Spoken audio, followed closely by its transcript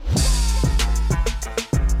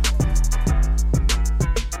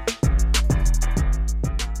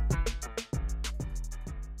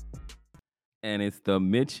and it's the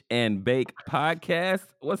Mitch and Bake podcast.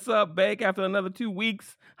 What's up, Bake? After another 2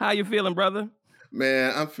 weeks, how you feeling, brother?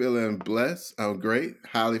 Man, I'm feeling blessed. I'm great,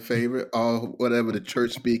 highly favored. All whatever the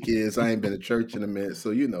church speak is. I ain't been to church in a minute, so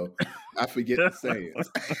I forget the sayings.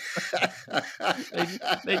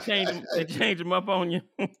 They change them up on you.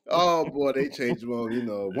 Oh boy, they changed them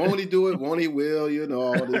on. Won't he do it? Won't he will?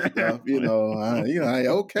 All this stuff.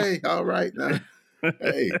 Okay, all right now.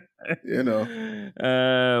 Hey,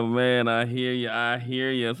 Oh man, I hear you. I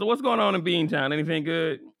hear you. So what's going on in Beantown? Anything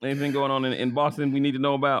good? Anything going on in Boston we need to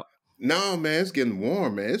know about? No, man, it's getting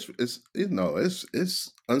warm, man.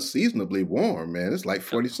 It's unseasonably warm, man. It's like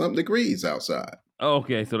 40 something degrees outside.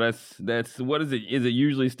 Okay, so that's what is it? Is it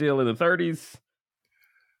usually still in the 30s?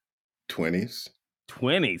 20s.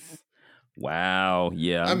 20s. Wow.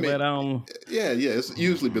 Yeah. I mean, but yeah, it's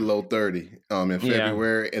usually below 30 in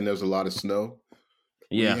February, and there's a lot of snow.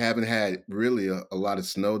 Yeah. We haven't had really a lot of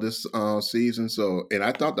snow this season. So, and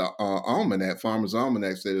I thought the Farmer's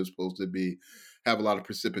Almanac said it was supposed to have a lot of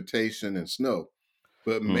precipitation and snow,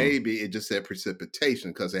 but maybe it just said precipitation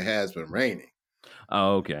because it has been raining.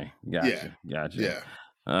 Oh, okay. Gotcha. Yeah.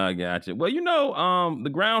 Gotcha. Well, the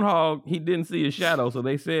groundhog, he didn't see his shadow, so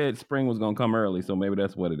they said spring was going to come early, so maybe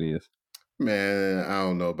that's what it is. Man, I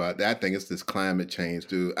don't know about that. I think it's this climate change,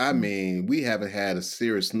 dude. I mean, we haven't had a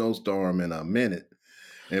serious snowstorm in a minute.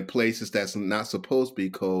 And places that's not supposed to be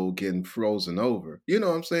cold getting frozen over. You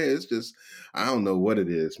know what I'm saying? It's just, I don't know what it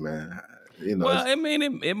is, man. Well, I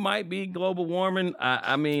mean, it might be global warming.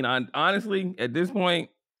 I mean, honestly, at this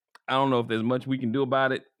point, I don't know if there's much we can do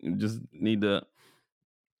about it. You just need to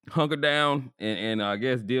hunker down and I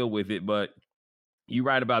guess deal with it. But you're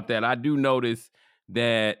right about that. I do notice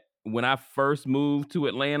that when I first moved to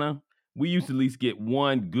Atlanta, we used to at least get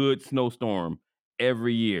one good snowstorm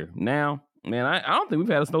every year. Now, man, I don't think we've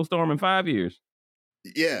had a snowstorm in 5 years.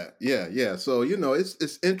 Yeah. So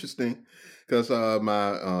it's interesting because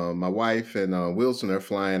my wife and Wilson are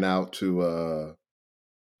flying out to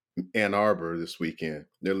Ann Arbor this weekend.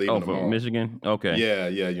 They're leaving tomorrow. From Michigan. Okay. Yeah,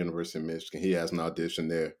 University of Michigan. He has an audition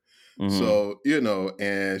there. Mm-hmm. So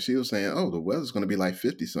and she was saying, "Oh, the weather's going to be like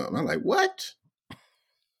 50 something." I'm like, "What?"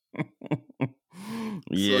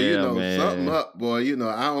 Yeah, so man. Something up, boy. I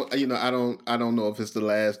don't know if it's the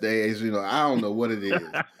last days. I don't know what it is.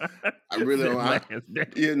 I really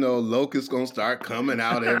don't. Locusts gonna start coming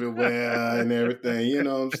out everywhere and everything. You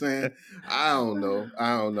know what I'm saying? I don't know.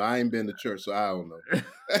 I ain't been to church, so I don't know.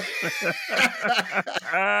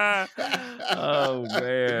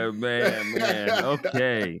 Oh man.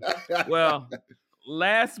 Okay. Well,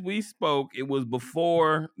 last we spoke, it was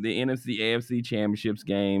before the NFC AFC championships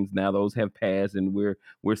games. Now those have passed, and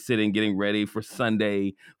we're sitting getting ready for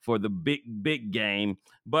Sunday for the big game.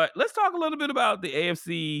 But let's talk a little bit about the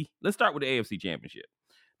AFC. Let's start with the AFC championship.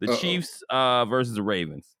 The Chiefs versus the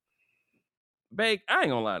Ravens. Bake, I ain't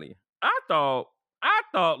gonna lie to you. I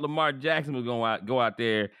thought Lamar Jackson was gonna go out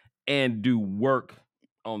there and do work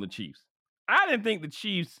on the Chiefs. I didn't think the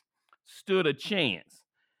Chiefs stood a chance.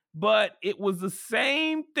 But it was the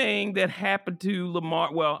same thing that happened to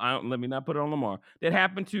Lamar. Well, let me not put it on Lamar. That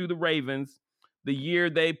happened to the Ravens the year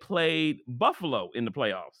they played Buffalo in the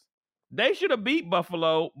playoffs. They should have beat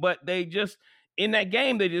Buffalo, but in that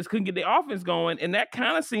game, they just couldn't get the offense going. And that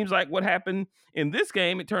kind of seems like what happened in this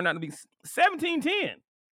game. It turned out to be 17-10.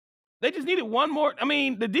 They just needed one more. I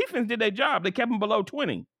mean, the defense did their job. They kept them below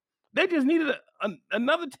 20. They just needed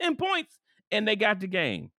another 10 points, and they got the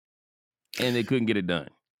game. And they couldn't get it done.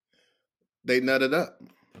 They nutted up.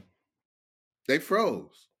 They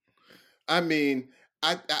froze. I mean,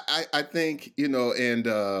 I think, and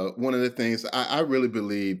one of the things I really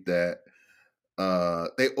believe that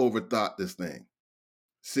they overthought this thing.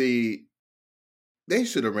 See, they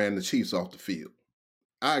should have ran the Chiefs off the field.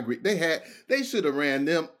 I agree. They should have ran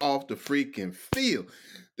them off the freaking field.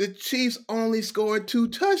 The Chiefs only scored 2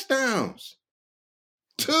 touchdowns.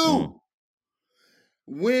 2. Mm.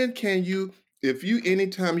 When can you?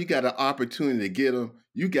 Anytime you got an opportunity to get them,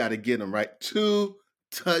 you got to get them, right? 2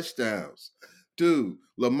 touchdowns. Dude,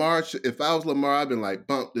 Lamar, if I was Lamar, I'd been like,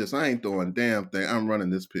 bump this. I ain't throwing a damn thing. I'm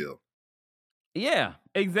running this pill. Yeah,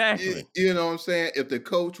 exactly. You know what I'm saying? If the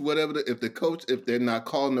coach, if they're not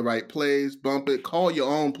calling the right plays, bump it. Call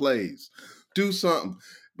your own plays. Do something.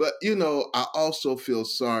 But, I also feel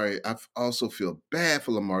sorry. I also feel bad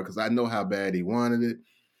for Lamar because I know how bad he wanted it.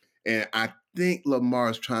 And I think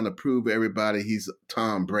Lamar's trying to prove everybody he's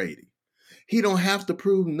Tom Brady. He don't have to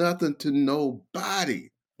prove nothing to nobody.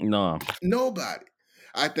 No. Nobody.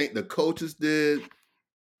 I think the coaches did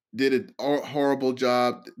a horrible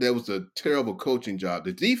job. That was a terrible coaching job.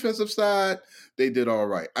 The defensive side, they did all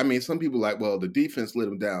right. I mean, some people like, well, the defense let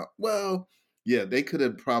them down. Well, Yeah, they could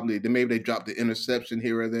have maybe they dropped the interception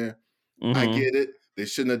here or there. I Mm-hmm. get it. They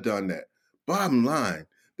shouldn't have done that. Bottom line,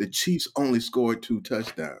 the Chiefs only scored 2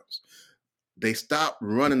 touchdowns. They stopped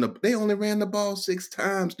they only ran the ball 6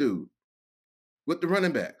 times, dude, with the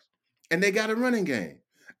running backs. And they got a running game.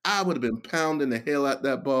 I would have been pounding the hell out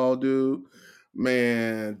that ball, dude.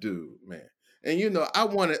 Dude, man. And I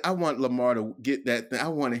want Lamar to get that thing. I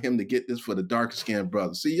wanted him to get this for the dark skinned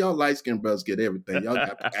brothers. See, y'all light skinned brothers get everything. Y'all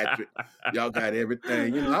got Patrick. Y'all got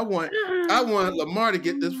everything. I want Lamar to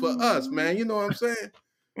get this for us, man. You know what I'm saying?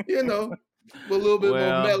 You know, with a little bit more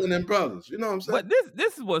Well, melanin brothers. You know what I'm saying? but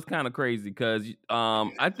this is what's kind of crazy because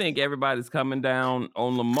I think everybody's coming down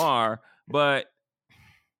on Lamar, but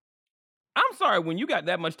I'm sorry, when you got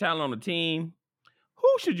that much talent on the team, who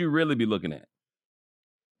should you really be looking at?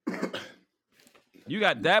 You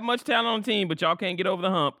got that much talent on the team, but y'all can't get over the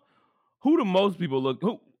hump. Who do most people look?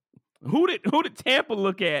 Who did Tampa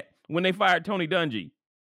look at when they fired Tony Dungy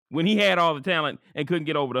when he had all the talent and couldn't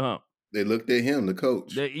get over the hump? They looked at him, the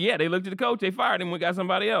coach. They looked at the coach. They fired him. We got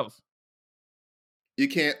somebody else. You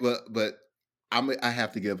can't, but I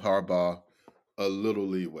have to give Harbaugh a little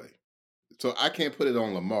leeway. So I can't put it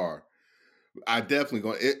on Lamar. I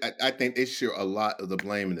definitely I think they share a lot of the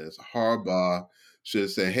blame in this. Harbaugh should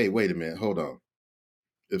say, "Hey, wait a minute, hold on.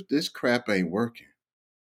 If this crap ain't working,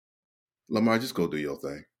 Lamar, just go do your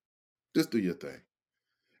thing. Just do your thing."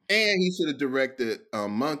 And he should have directed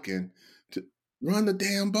Monken to run the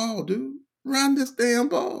damn ball, dude. Run this damn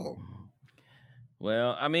ball.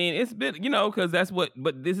 Well, I mean, it's been, because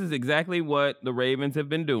but this is exactly what the Ravens have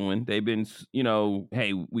been doing. They've been,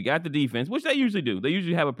 hey, we got the defense, which they usually do. They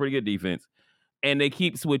usually have a pretty good defense. And they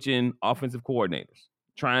keep switching offensive coordinators,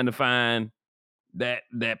 trying to find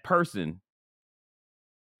that person.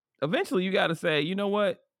 Eventually, you got to say, you know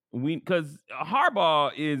what? Because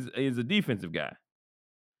Harbaugh is a defensive guy.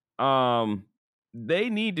 They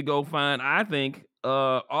need to go find, I think,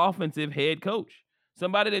 offensive head coach.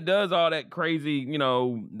 Somebody that does all that crazy,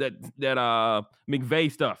 that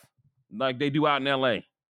McVay stuff like they do out in LA.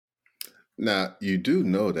 Now, you do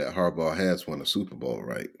know that Harbaugh has won a Super Bowl,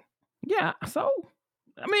 right? Yeah, so,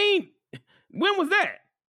 I mean, when was that?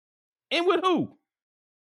 And with who?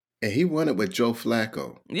 And he won it with Joe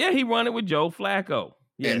Flacco. Yeah, he won it with Joe Flacco.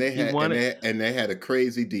 Yes, and they had a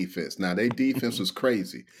crazy defense. Now, their defense was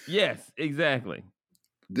crazy. Yes, exactly.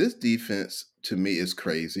 This defense, to me, is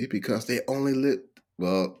crazy because they only lit.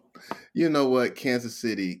 Well, you know what? Kansas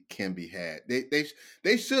City can be had.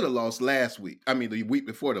 They should have lost last week. I mean, the week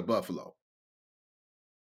before to Buffalo.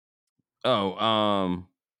 Oh,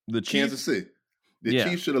 the Chiefs? Kansas City. The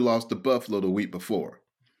Chiefs should have lost to Buffalo the week before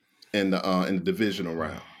in the divisional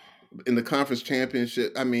round. In the conference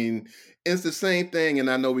championship, I mean, it's the same thing, and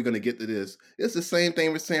I know we're going to get to this. It's the same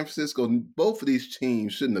thing with San Francisco. Both of these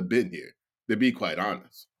teams shouldn't have been here, to be quite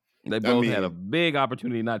honest. They both had a big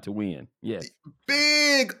opportunity not to win. Yes.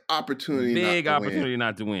 Big opportunity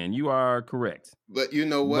not to win. You are correct. But you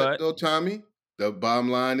know what, though, Tommy? The bottom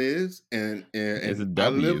line is, and it's a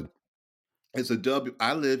W. It's a W.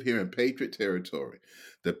 I live here in Patriot territory.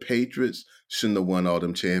 The Patriots shouldn't have won all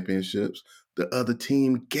them championships. The other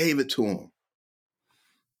team gave it to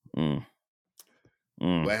them.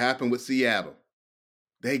 What happened with Seattle?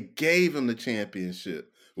 They gave them the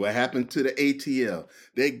championship. What happened to the ATL?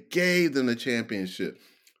 They gave them the championship.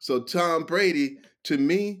 So Tom Brady, to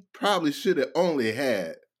me, probably should have only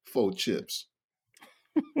had 4 chips.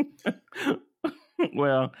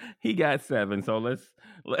 Well, he got 7, so let's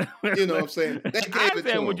you know what I'm saying? I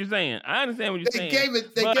understand what you're saying. They gave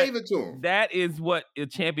it to him. That is what a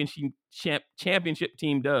championship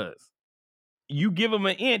team does. You give them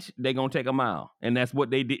an inch, they're gonna take a mile, and that's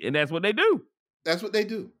what they did, and that's what they do. That's what they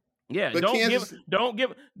do. Yeah, but don't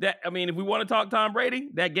give that. I mean, if we want to talk Tom Brady,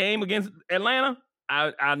 that game against Atlanta,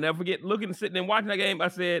 I'll never forget sitting and watching that game. I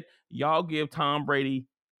said, y'all give Tom Brady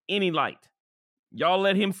any light. Y'all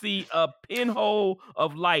let him see a pinhole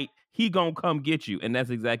of light. He gonna come get you, and that's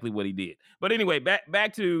exactly what he did. But anyway,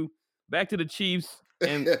 back to the Chiefs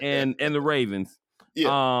and the Ravens.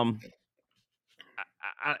 Yeah.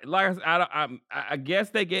 I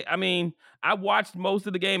guess they get. I mean, I watched most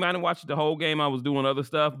of the game. I didn't watch the whole game. I was doing other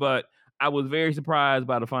stuff, but I was very surprised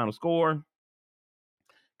by the final score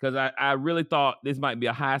because I really thought this might be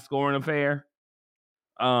a high scoring affair.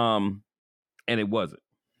 And it wasn't.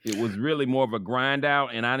 It was really more of a grind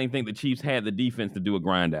out, and I didn't think the Chiefs had the defense to do a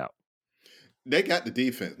grind out. They got the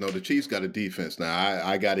defense. No, the Chiefs got a defense. Now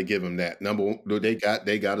I got to give them that. Number one,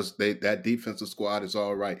 that defensive squad is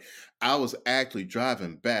all right. I was actually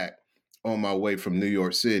driving back on my way from New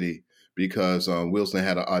York City because Wilson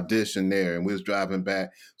had an audition there, and we was driving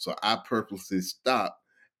back. So I purposely stopped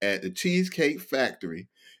at the Cheesecake Factory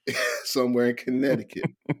somewhere in Connecticut.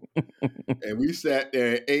 And we sat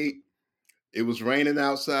there and ate. It was raining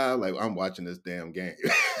outside. Like, I'm watching this damn game.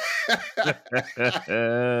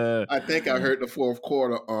 I think I heard the fourth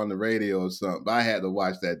quarter on the radio or something, but I had to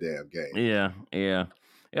watch that damn game. Yeah.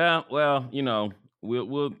 Well,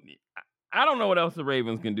 we'll. I don't know what else the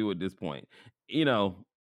Ravens can do at this point.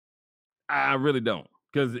 I really don't,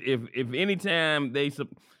 because if anytime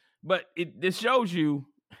but this shows you,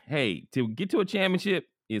 hey, to get to a championship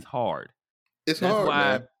is hard. It's hard,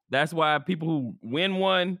 man. That's why people who win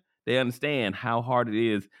one, they understand how hard it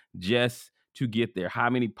is just to get there, how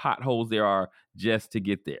many potholes there are just to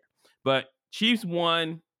get there. But Chiefs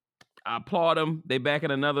won. I applaud them. They back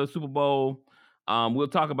in another Super Bowl. We'll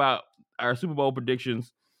talk about our Super Bowl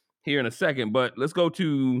predictions here in a second, but let's go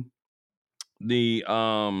to the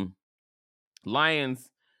Lions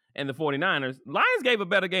and the 49ers. Lions gave a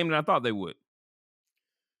better game than I thought they would.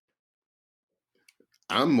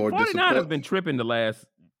 I'm more 49ers disappointed. have been tripping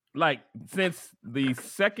since the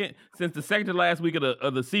second to last week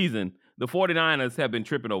of the season. The 49ers have been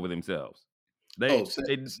tripping over themselves. I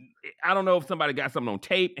don't know if somebody got something on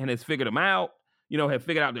tape and has figured them out, have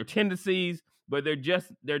figured out their tendencies, but they're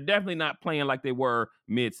definitely not playing like they were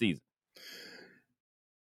mid-season.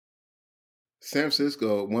 San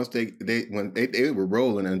Francisco, once they were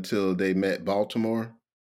rolling until they met Baltimore.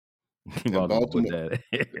 Baltimore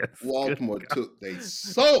took they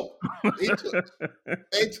soul. They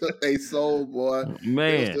took they soul, boy.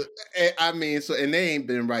 Man. And they ain't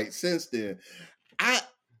been right since then.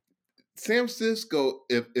 San Francisco,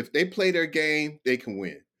 if they play their game, they can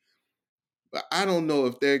win. But I don't know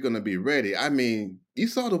if they're gonna be ready. I mean, you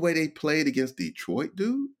saw the way they played against Detroit,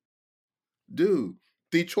 dude.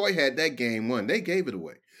 Detroit had that game won. They gave it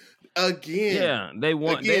away again. Yeah, they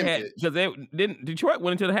won. Again, Detroit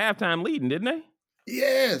went into the halftime leading, didn't they?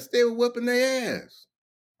 Yes, they were whooping their ass.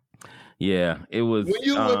 Yeah, it was. When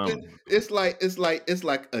you whipping, it's like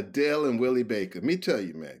Adele and Willie Baker. Let me tell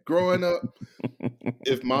you, man. Growing up,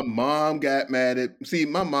 if my mom got mad at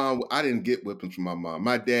my mom, I didn't get whippings from my mom.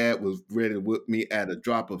 My dad was ready to whip me at a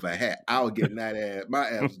drop of a hat. I was getting that ass. My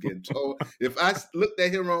ass was getting told. If I looked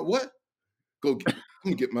at him wrong, what? I'm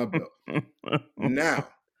gonna get my belt. Now,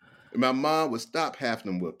 my mom would stop half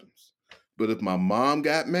them whippings. But if my mom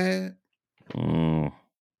got mad,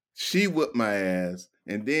 she whipped my ass,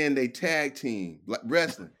 and then they tag team like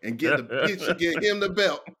wrestling and get him the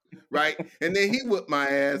belt, right? And then he whipped my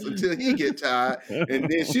ass until he get tired, and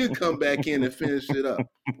then she'd come back in and finish it up.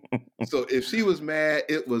 So if she was mad,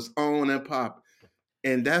 it was on and pop.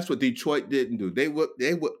 And that's what Detroit didn't do. They whipped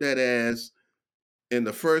that ass in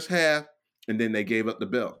the first half, and then they gave up the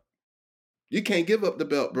belt. You can't give up the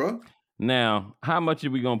belt, bro. Now, how much are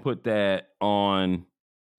we gonna put that on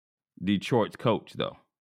Detroit's coach, though?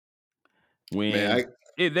 When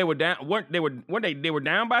they were down, they were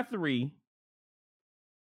down by 3,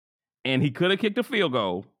 and he could have kicked a field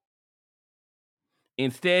goal.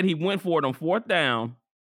 Instead, he went for it on 4th down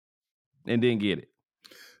and didn't get it.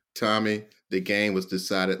 Tommy, the game was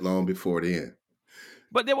decided long before the end.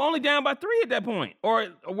 But they were only down by 3 at that point. Or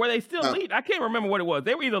were they still leading? I can't remember what it was.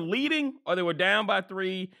 They were either leading or they were down by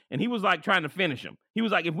 3, and he was like trying to finish them. He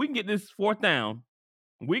was like, if we can get this 4th down,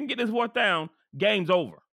 game's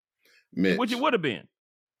over. Mitch, which it would have been.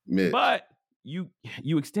 Mitch. But you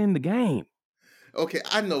extend the game. Okay,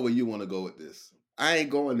 I know where you want to go with this. I ain't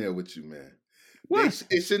going there with you, man. What?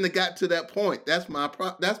 It shouldn't have got to that point. That's my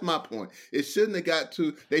point. It shouldn't have got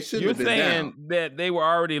to. They shouldn't have been down. You're saying that they were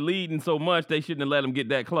already leading so much they shouldn't have let them get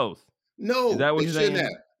that close. No, is that what they you're saying?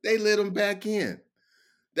 Have. They let them back in.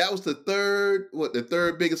 That was the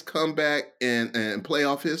third biggest comeback in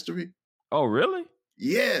playoff history. Oh, really?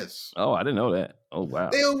 Yes. Oh, I didn't know that. Oh, wow.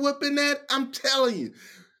 They were whipping that. I'm telling you,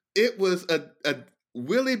 it was a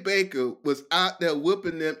Willie Baker was out there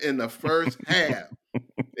whipping them in the first half.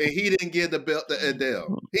 And he didn't give the belt to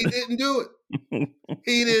Adele. He didn't do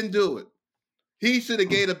it. He should have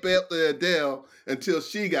gave the belt to Adele until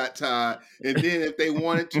she got tired. And then if they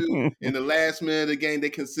wanted to, in the last minute of the game, they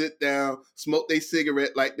can sit down, smoke their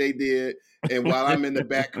cigarette like they did, and while I'm in the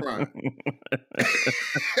back crying.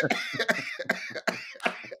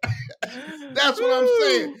 That's what I'm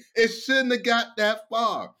saying. It shouldn't have got that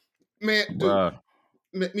far. Man, dude, wow.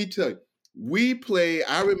 Let me tell you.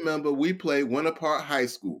 I remember we played Winter Park High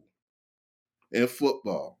School in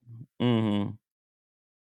football. Mm-hmm.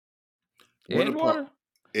 Edgewater.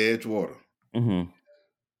 Mm-hmm.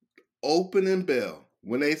 Opening bell.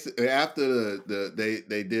 When they did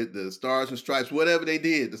the Stars and Stripes, whatever they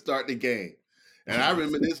did to start the game. And I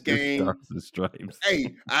remember this game. Stars and Stripes.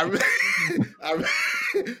 Hey, I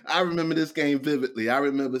I remember this game vividly. I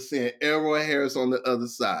remember seeing Elroy Harris on the other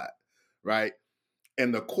side, right?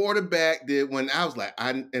 And the quarterback did when I was like,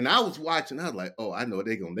 I was watching, I was like, oh, I know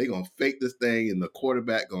they're gonna fake this thing, and the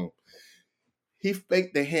quarterback he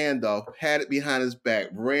faked the handoff, had it behind his back,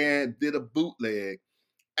 ran, did a bootleg.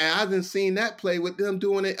 And I didn't seen that play with them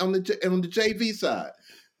doing it on the JV side.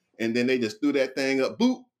 And then they just threw that thing up,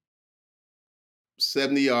 boot,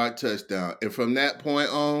 70-yard touchdown. And from that point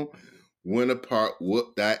on, Winter Park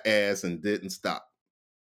whooped that ass and didn't stop.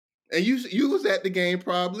 And you was at the game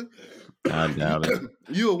probably. I doubt it.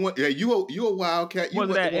 You a Wildcat.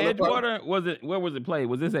 Was it at Edgewater? Where was it played?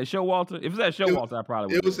 Was this at Showalter? If it was at Showalter, I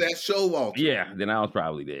probably would. It was at Showalter. Yeah, then I was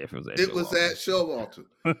probably there if it was at Showalter. It was at Showalter.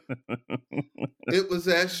 It was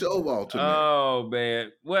at Showalter, man. Oh,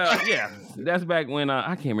 man. Well, yeah. That's back when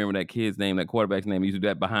I can't remember that kid's name, that quarterback's name. He used to do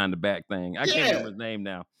that behind the back thing. I can't remember his name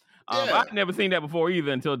now. I'd never seen that before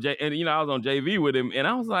either until I was on JV with him, and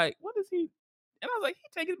I was like, what is he? And I was like,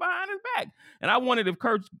 he takes it behind his back. And I wondered if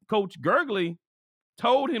Coach Gurgley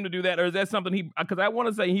told him to do that, or is that something because I want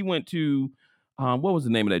to say he went to, what was the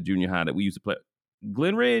name of that junior high that we used to play?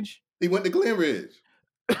 Glenridge? He went to Glenridge.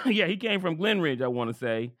 Yeah, he came from Glenridge, I want to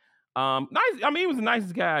say. Nice. I mean, he was the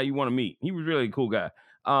nicest guy you want to meet. He was really a cool guy.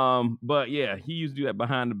 But yeah, he used to do that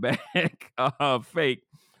behind the back fake.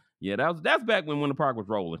 Yeah, that's back when Winter Park was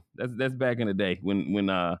rolling. That's back in the day when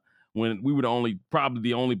we were probably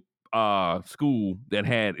the only school that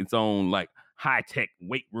had its own like high tech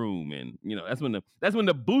weight room, and that's when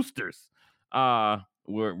the boosters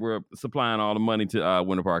were supplying all the money to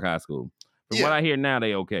Winter Park High School. From what I hear now,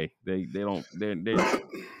 they okay.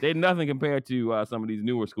 They're nothing compared to some of these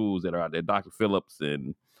newer schools that are out there. Dr. Phillips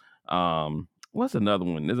and what's another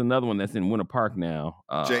one? There's another one that's in Winter Park now.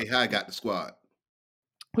 J High got the squad.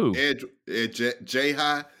 Who? J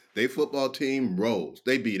High, they football team rolls.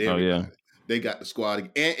 They beat everybody. Oh, yeah. They got the squad,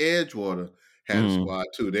 and Edgewater had a squad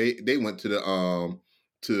too. They went to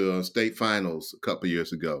the state finals a couple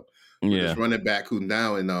years ago. Yeah, this running back who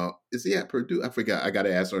now is he at Purdue? I forgot. I got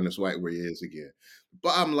to ask Ernest White where he is again.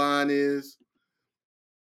 Bottom line is,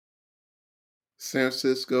 San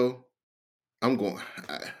Francisco.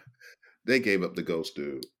 They gave up the ghost,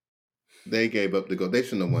 dude. They gave up the ghost. They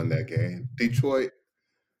shouldn't have won that game. Detroit.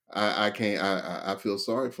 I can't. I feel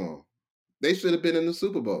sorry for them. They should have been in the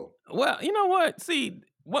Super Bowl. Well, you know what? See,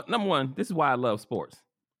 number one, this is why I love sports.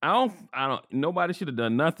 I don't. Nobody should have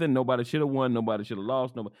done nothing. Nobody should have won. Nobody should have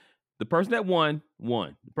lost. Nobody. The person that won.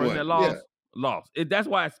 The person that lost. That's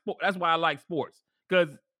why I like sports, because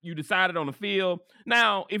you decided on the field.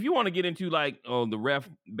 Now, if you want to get into like, the ref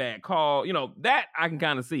bad call, that I can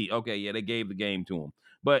kind of see. Okay, yeah, they gave the game to him.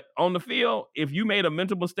 But on the field, if you made a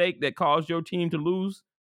mental mistake that caused your team to lose,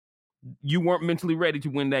 you weren't mentally ready to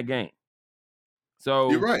win that game.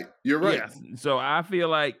 So You're right. Yeah, so I feel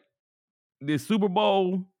like this Super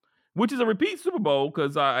Bowl, which is a repeat Super Bowl,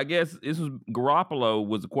 because I guess Garoppolo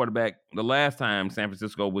was the quarterback the last time San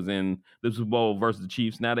Francisco was in the Super Bowl versus the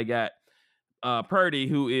Chiefs. Now they got Purdy,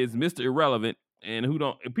 who is Mr. Irrelevant, and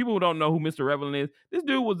people who don't know who Mr. Irrelevant is, this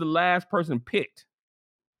dude was the last person picked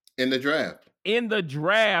in the draft.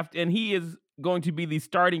 And he is going to be the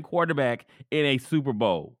starting quarterback in a Super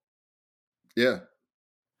Bowl. Yeah.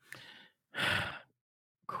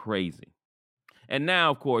 Crazy. And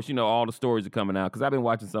now, of course, all the stories are coming out, because I've been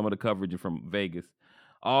watching some of the coverage from Vegas.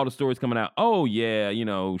 All the stories coming out. Oh, yeah,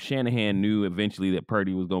 Shanahan knew eventually that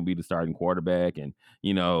Purdy was going to be the starting quarterback. And,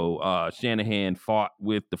 Shanahan fought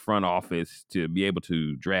with the front office to be able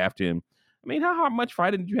to draft him. I mean, how much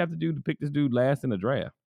fighting did you have to do to pick this dude last in the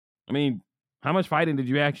draft? I mean, how much fighting did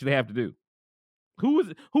you actually have to do?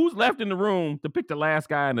 Who's left in the room to pick the last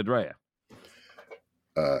guy in the draft?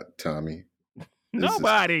 Tommy.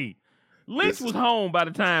 Nobody. Lynch was home by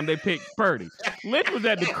the time they picked Purdy. Lynch was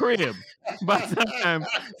at the crib by the time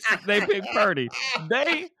they picked Purdy.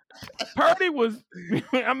 Purdy was,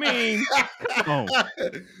 I mean, come on.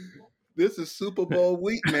 This is Super Bowl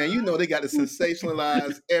week, man. They got to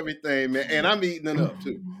sensationalize everything, man. And I'm eating it up,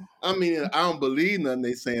 too. I mean, I don't believe nothing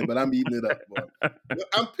they saying, but I'm eating it up, boy.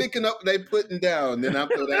 I'm picking up what they putting down, then I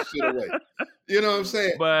throw that shit away. You know what I'm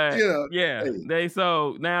saying? But, yeah. Hey.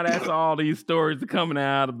 So now that's all these stories are coming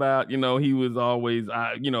out about, he was always,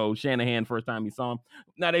 Shanahan first time he saw him.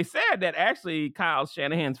 Now, they said that actually Kyle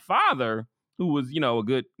Shanahan's father, who was, a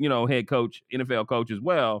good, head coach, NFL coach as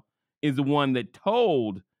well, is the one that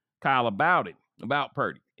told Kyle about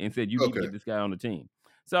Purdy, and said, you need to get this guy on the team.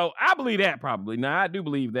 So I believe that probably. Now, I do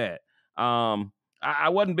believe that. I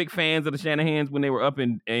wasn't big fans of the Shanahans when they were up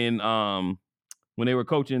in when they were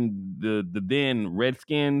coaching the then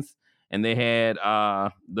Redskins, and they had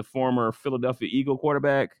the former Philadelphia Eagle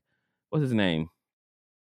quarterback. What's his name?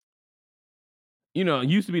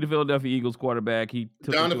 used to be the Philadelphia Eagles quarterback. He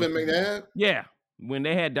took them to a Donovan Super Bowl. McNabb? Yeah. When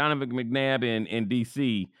they had Donovan McNabb in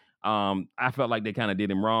DC, I felt like they kind of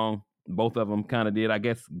did him wrong. Both of them kind of did. I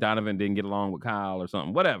guess Donovan didn't get along with Kyle or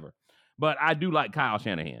something, whatever. But I do like Kyle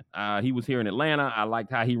Shanahan. He was here in Atlanta. I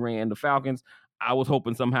liked how he ran the Falcons. I was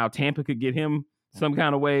hoping somehow Tampa could get him some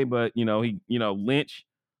kind of way, but Lynch,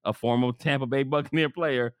 a former Tampa Bay Buccaneer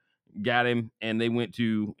player, got him, and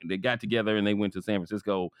they got together and they went to San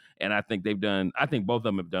Francisco. And I think both of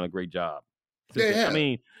them have done a great job. They have. I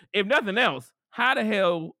mean, if nothing else, how the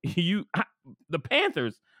hell the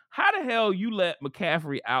Panthers, how the hell you let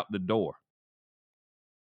McCaffrey out the door?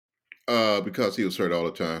 Because he was hurt all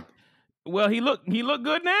the time. Well, he looked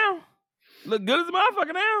good now. Look good as a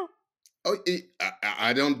motherfucker now. Oh,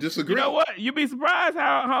 I don't disagree. You know what? You'd be surprised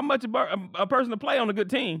how much a person to play on a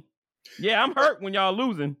good team. Yeah, I'm hurt when y'all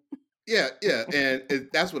losing. Yeah, and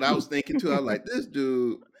that's what I was thinking too. I was like, this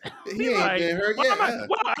dude, he ain't been hurt yet. I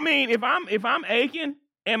mean, if I'm aching,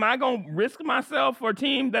 am I gonna risk myself for a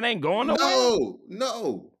team that ain't going nowhere?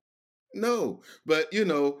 No. But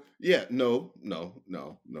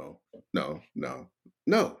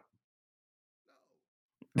no.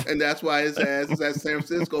 And that's why his ass is at San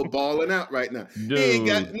Francisco balling out right now. Dude. He ain't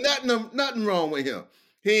got nothing wrong with him.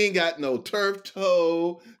 He ain't got no turf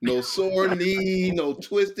toe, no sore knee, no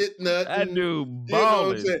twisted nothing. That dude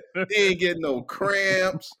balling. He ain't getting no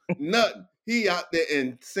cramps, nothing. He out there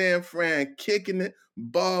in San Fran kicking it,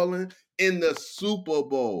 balling in the Super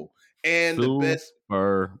Bowl. And the best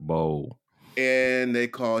Super Bowl. And they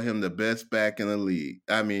call him the best back in the league.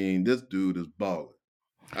 I mean, this dude is balling.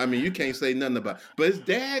 I mean, you can't say nothing about it. But his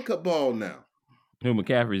dad could ball now. Who,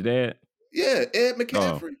 McCaffrey's dad? Yeah, Ed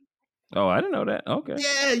McCaffrey. Oh, I didn't know that. Okay.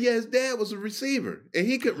 Yeah, his dad was a receiver, and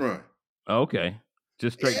he could run. Okay.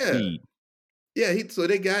 Just straight speed. Yeah, so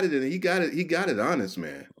they got it, and he got it honest,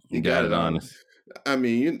 man. He got it honest. I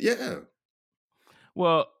mean, yeah.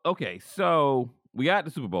 Well, okay, so we got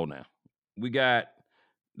the Super Bowl now. We got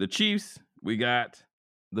the Chiefs. We got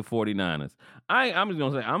the 49ers. I'm just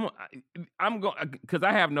gonna say I'm going because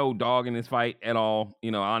I have no dog in this fight at all.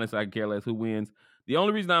 Honestly, I care less who wins. The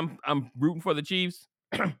only reason I'm rooting for the Chiefs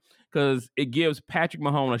because it gives Patrick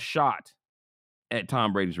Mahomes a shot at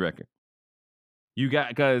Tom Brady's record.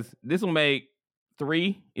 Because this will make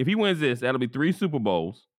 3. If he wins this, that'll be 3 Super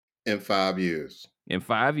Bowls in 5 years. In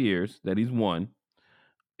 5 years that he's won.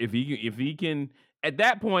 If he can at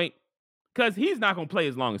that point. Because he's not going to play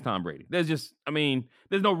as long as Tom Brady. There's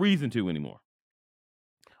no reason to anymore.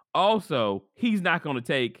 Also, he's not going to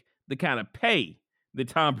take the kind of pay that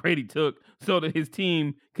Tom Brady took so that his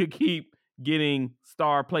team could keep getting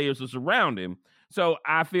star players to surround him. So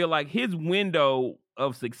I feel like his window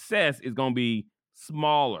of success is going to be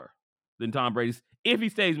smaller than Tom Brady's if he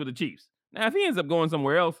stays with the Chiefs. Now, if he ends up going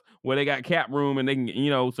somewhere else where they got cap room and they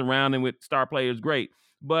can, surround him with star players, great.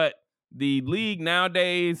 But the league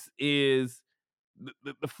nowadays is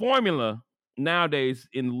the formula nowadays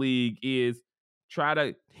in the league is try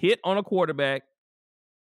to hit on a quarterback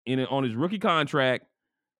on his rookie contract,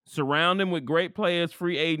 surround him with great players,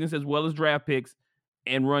 free agents, as well as draft picks,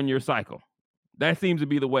 and run your cycle. That seems to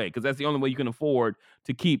be the way because that's the only way you can afford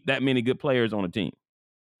to keep that many good players on a team.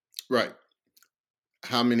 Right.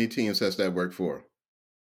 How many teams has that worked for?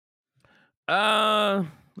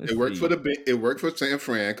 It worked for San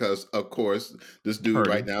Fran because, of course, this dude Purdy.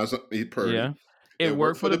 Right now is Purdy. Yeah. It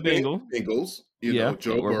worked for the Bengals.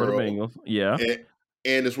 Joe Burrow. For the Bengals. Yeah.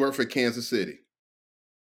 And it's worked for Kansas City.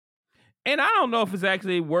 And I don't know if it's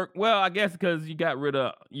actually worked. Well, I guess because you got rid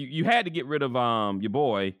of you had to get rid of your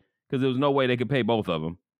boy because there was no way they could pay both of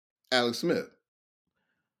them. Alex Smith.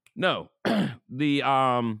 No, the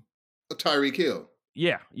Tyreek Hill.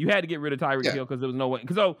 Yeah, you had to get rid of Tyreek Hill because there was no way.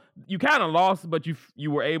 So you kind of lost, but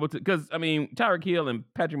you were able to. Because Tyreek Hill and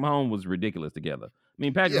Patrick Mahomes was ridiculous together.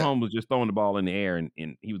 Patrick Mahomes was just throwing the ball in the air and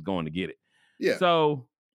he was going to get it. Yeah. So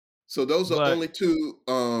those are only 2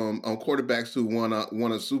 quarterbacks who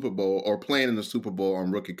won a Super Bowl or playing in the Super Bowl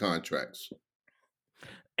on rookie contracts.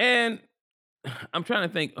 And I'm trying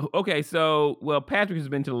to think. Okay, Patrick has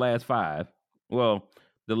been to the last 5. Well,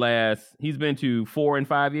 he's been to 4 and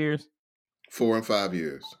 5 years. 4 and 5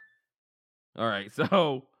 years. All right.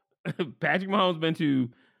 So Patrick Mahomes been to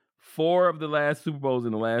 4 of the last Super Bowls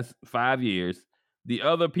in the last 5 years. The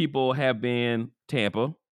other people have been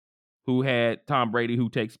Tampa, who had Tom Brady, who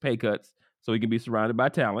takes pay cuts so he can be surrounded by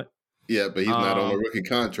talent. Yeah, but he's not on a rookie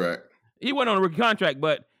contract. He wasn't on a rookie contract,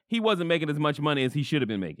 but he wasn't making as much money as he should have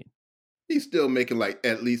been making. He's still making like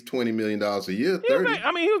at least $20 million a year. He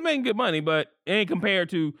was making good money, but it ain't compared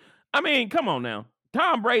to. Come on now.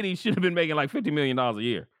 Tom Brady should have been making like $50 million a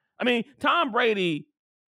year. Tom Brady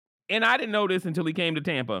and I didn't know this until he came to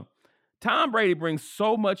Tampa. Tom Brady brings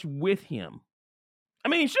so much with him. I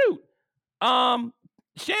mean, shoot.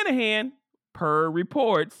 Shanahan, per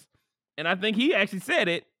reports, and I think he actually said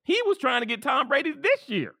it, he was trying to get Tom Brady this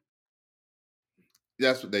year.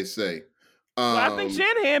 That's what they say. Well, I think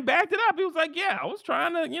Shanahan backed it up. He was like, "Yeah, I was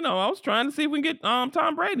trying to see if we can get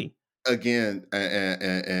Tom Brady." Again,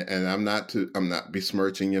 and I'm not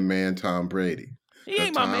besmirching your man Tom Brady. He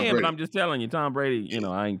ain't my man, but I'm just telling you, Tom Brady.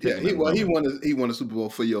 I ain't taking he won a Super Bowl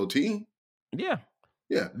for your team. Yeah.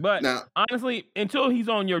 Yeah. But now, honestly, until he's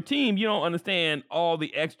on your team, you don't understand all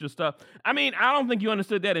the extra stuff. I mean, I don't think you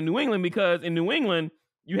understood that in New England, because in New England,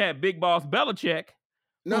 you had Big Boss Belichick.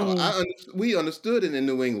 No, we understood it in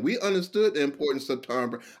New England. We understood the importance of Tom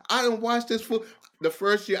Brady. I didn't watch this fool. The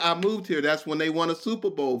first year I moved here, that's when they won a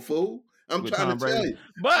Super Bowl, fool. I'm trying to tell you.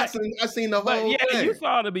 But I seen the whole thing. You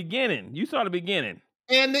saw the beginning.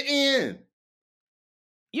 And the end.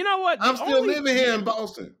 You know what? I'm still living here in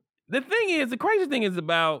Boston. The crazy thing is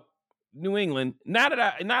about New England, now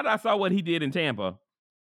that I saw what he did in Tampa,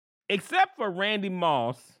 except for Randy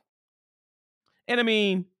Moss, and I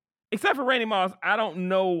mean, except for Randy Moss, I don't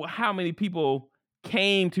know how many people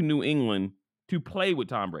came to New England to play with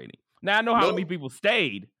Tom Brady. Now, I know how many people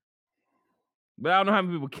stayed, but I don't know how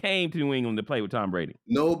many people came to New England to play with Tom Brady.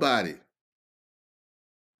 Nobody.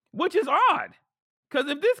 Which is odd, because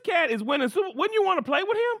if this cat is winning Super, wouldn't you want to play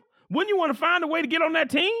with him? Wouldn't you want to find a way to get on that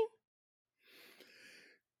team?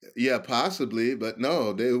 Yeah, possibly, but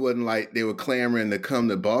no, they wasn't like they were clamoring to come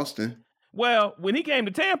to Boston. Well, when he came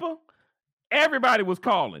to Tampa, everybody was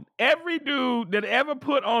calling. Every dude that ever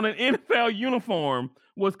put on an NFL uniform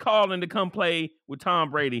was calling to come play with Tom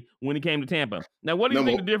Brady when he came to Tampa. Now, what do you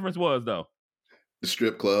think the difference was, though? The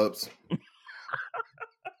strip clubs.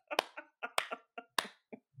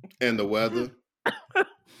 And the weather.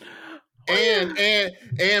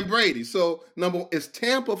 And Brady. So it's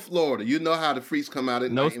Tampa, Florida. You know how the freaks come out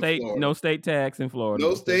at night in Florida. No state tax in Florida.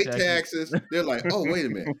 No state taxes. They're like, oh, wait a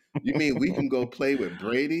minute. You mean we can go play with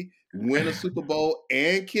Brady, win a Super Bowl,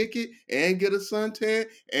 and kick it, and get a suntan,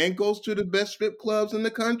 and go to the best strip clubs in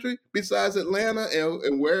the country besides Atlanta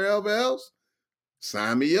and wherever else?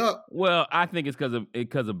 Sign me up. Well, I think it's because of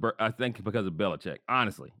Belichick.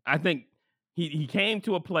 Honestly, I think he came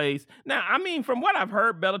to a place. Now, I mean, from what I've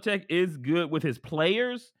heard, Belichick is good with his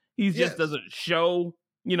players. He just doesn't show,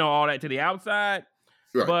 all that to the outside.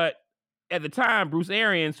 Right. But at the time, Bruce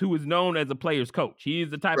Arians, who is known as a player's coach,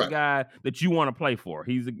 he's the type of guy that you want to play for.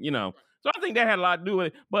 He's, so I think that had a lot to do with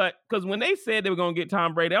it. But because when they said they were going to get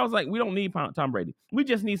Tom Brady, I was like, we don't need Tom Brady. We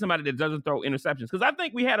just need somebody that doesn't throw interceptions. Because I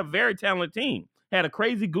think we had a very talented team. Had a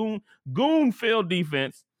crazy goon-filled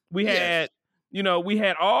defense. We had, we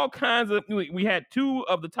had all kinds of. We had two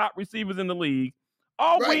of the top receivers in the league.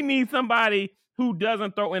 We need somebody who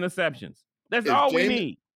doesn't throw interceptions. That's all we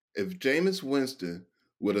need. If Jameis Winston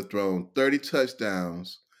would have thrown 30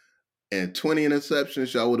 touchdowns and 20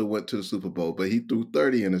 interceptions, y'all would have went to the Super Bowl. But he threw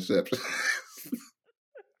 30 interceptions.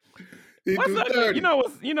 What's ugly?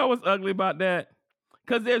 You know what's ugly about that?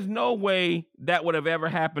 Because there's no way that would have ever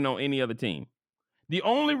happened on any other team. The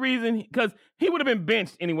only reason, because he would have been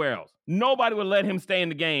benched anywhere else. Nobody would let him stay in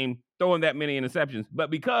the game throwing that many interceptions. But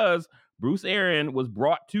because Bruce Arians was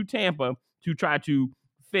brought to Tampa to try to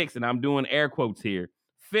fix, and I'm doing air quotes here,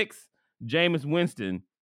 fix Jameis Winston,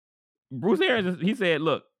 Bruce Arians, he said,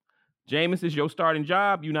 look, Jameis is your starting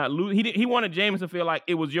job. You're not losing. He wanted Jameis to feel like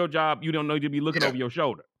it was your job. You don't need to be looking over your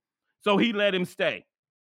shoulder. So he let him stay.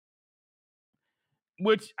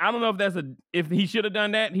 Which I don't know if he should have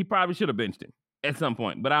done that, he probably should have benched him at some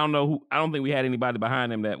point. But I don't know I don't think we had anybody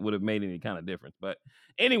behind him that would have made any kind of difference. But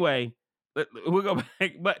anyway, we'll go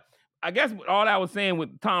back. But I guess all I was saying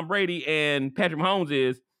with Tom Brady and Patrick Mahomes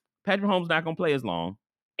is Patrick Mahomes not going to play as long.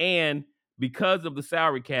 And because of the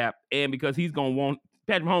salary cap and because he's going to want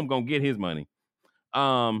Patrick Mahomes going to get his money,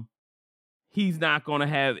 he's not going to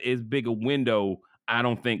have as big a window, I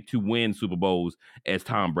don't think, to win Super Bowls as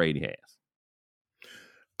Tom Brady has.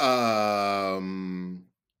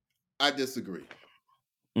 I disagree.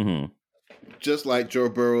 Mm-hmm. Just like Joe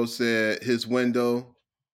Burrow said, his window,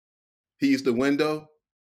 he's the window.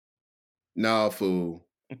 No, fool.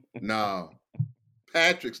 No.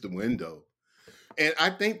 Patrick's the window. And I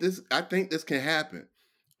think this can happen.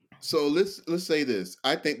 So let's say this.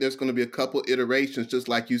 I think there's going to be a couple iterations, just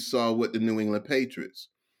like you saw with the New England Patriots.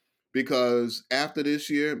 Because after this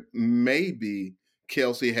year, maybe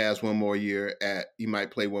Kelsey has one more year he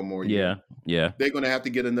might play one more year. Yeah. They're going to have to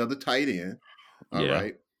get another tight end. All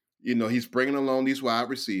right. He's bringing along these wide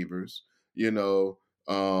receivers.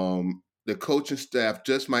 The coaching staff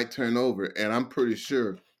just might turn over. And I'm pretty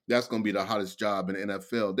sure that's going to be the hottest job in the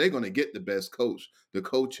NFL. They're going to get the best coach to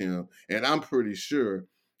coach him, and I'm pretty sure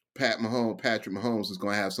Patrick Mahomes is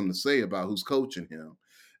going to have something to say about who's coaching him.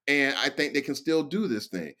 And I think they can still do this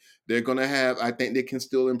thing. They're going to have, I think they can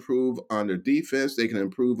still improve on their defense. They can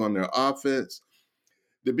improve on their offense.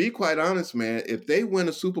 To be quite honest, man, if they win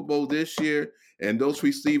a Super Bowl this year and those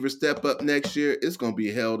receivers step up next year, it's going to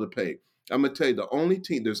be hell to pay. I'm going to tell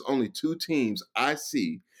you, there's only two teams I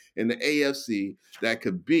see in the AFC that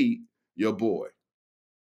could beat your boy.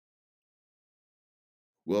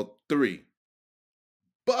 Well, three.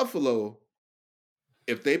 Buffalo,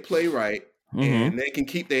 if they play right and they can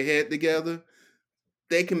keep their head together,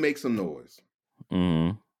 they can make some noise.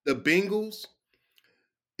 Mm-hmm. The Bengals,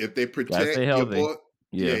 if they Gotta protect stay your healthy. boy,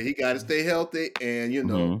 yeah, he got to stay healthy. And,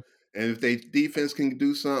 and if they defense can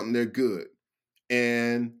do something, they're good.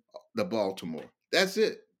 And the Baltimore. That's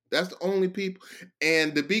it. That's the only people.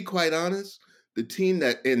 And to be quite honest, the team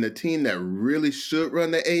that really should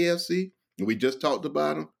run the AFC, and we just talked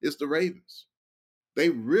about them, is the Ravens. They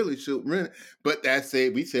really should run it. But that's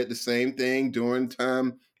it. We said the same thing during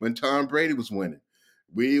time when Tom Brady was winning.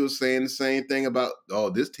 We were saying the same thing about,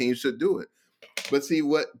 this team should do it. But see,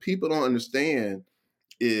 what people don't understand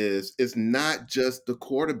is it's not just the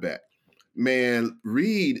quarterback. Man,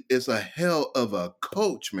 Reed is a hell of a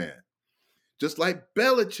coach, man. Just like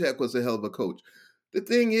Belichick was a hell of a coach. The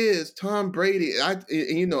thing is, Tom Brady, I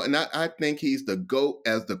think he's the GOAT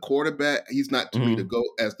as the quarterback. He's not, to me, the GOAT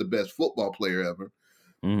as the best football player ever.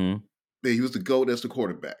 Mm-hmm. But he was the GOAT as the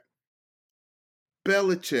quarterback.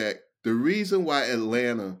 Belichick, the reason why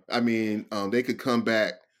Atlanta, they could come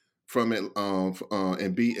back from it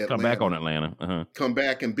and beat Atlanta. Come back on Atlanta. Uh-huh. Come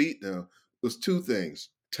back and beat them was two things.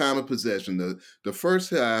 Time of possession. The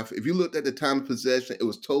first half, if you looked at the time of possession, it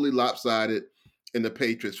was totally lopsided in the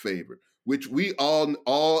Patriots' favor, which we all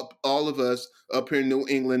of us up here in New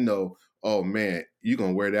England know, oh man, you're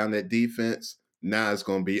going to wear down that defense. Now it's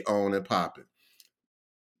going to be on and popping.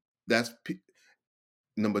 That's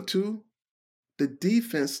number two. The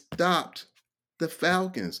defense stopped the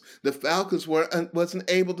Falcons. The Falcons wasn't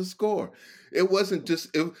able to score. It wasn't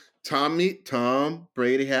just Tom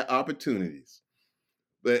Brady had opportunities.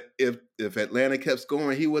 But if Atlanta kept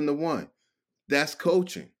scoring, he wouldn't have won. That's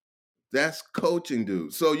coaching. That's coaching,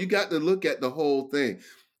 dude. So you got to look at the whole thing.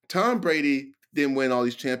 Tom Brady didn't win all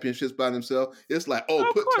these championships by himself. It's like,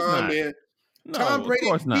 put Tom in. No, Tom Brady, of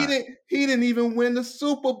course not. He didn't even win the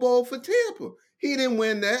Super Bowl for Tampa. He didn't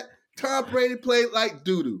win that. Tom Brady played like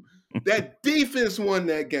doo-doo. That defense won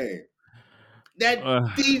that game. That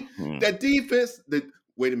defense.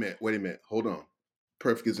 Wait a minute. Hold on.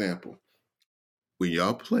 Perfect example. When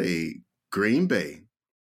y'all played Green Bay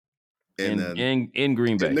in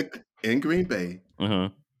Green Bay, in Green Bay,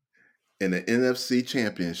 in the NFC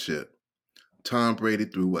Championship, Tom Brady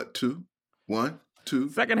threw what?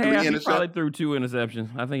 Second half, he probably threw 2 interceptions.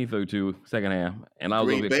 I think he threw 2 second half, and I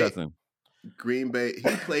was over here cussing. Green Bay,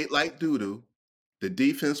 he played like doo-doo. The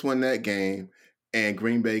defense won that game, and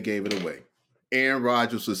Green Bay gave it away. Aaron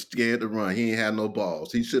Rodgers was scared to run. He ain't had no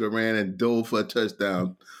balls. He should have ran and dove for a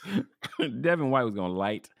touchdown. Devin White was going to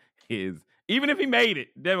light his... Even if he made it,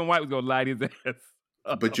 Devin White was going to light his ass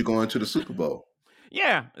up. But you're going to the Super Bowl.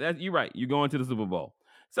 Yeah, you're right. You're going to the Super Bowl.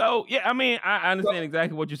 So, yeah, I understand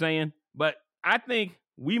exactly what you're saying, but I think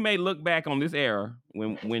we may look back on this era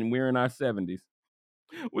when we're in our 70s.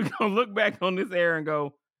 We're going to look back on this era and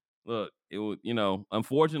go, look, it was,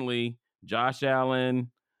 unfortunately, Josh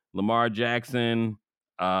Allen, Lamar Jackson,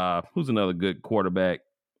 who's another good quarterback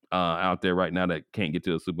out there right now that can't get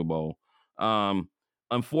to a Super Bowl.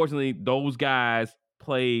 Unfortunately, those guys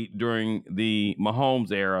played during the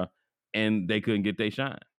Mahomes era and they couldn't get their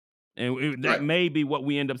shine. And that may be what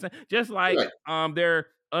we end up saying. Just like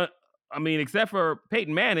except for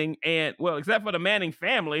Peyton Manning except for the Manning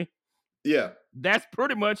family. Yeah. That's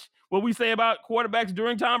pretty much what we say about quarterbacks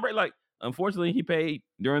during Tom Brady. Like, unfortunately, he played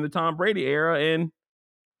during the Tom Brady era, and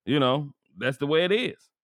that's the way it is.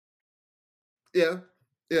 Yeah.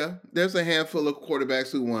 There's a handful of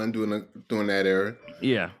quarterbacks who won during that era.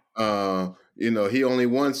 Yeah. He only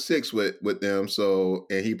won 6 with them,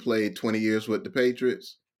 and he played 20 years with the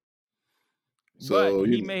Patriots. So but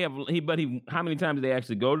he may have. How many times did they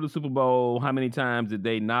actually go to the Super Bowl? How many times did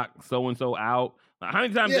they knock so and so out? How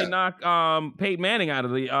many times did they knock Peyton Manning out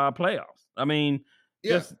of the playoffs?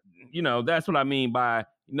 That's what I mean by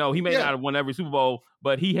he may not have won every Super Bowl,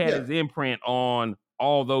 but he had his imprint on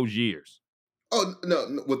all those years. Oh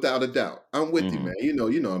no, without a doubt, I'm with you, man.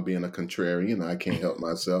 I'm being a contrarian. I can't help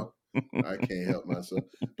myself.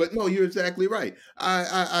 But no, you're exactly right.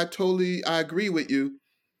 I totally agree with you.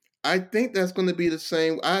 I think that's going to be the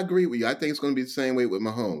same. I agree with you. I think it's going to be the same way with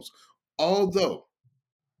Mahomes. Although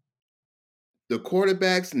the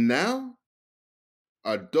quarterbacks now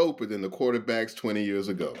are doper than the quarterbacks 20 years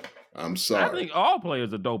ago. I'm I sorry. think all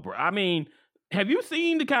players are doper. I mean, have you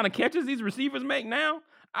seen the kind of catches these receivers make now?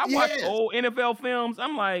 I watch Yes. old NFL films.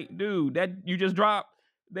 I'm like, dude, that you just dropped.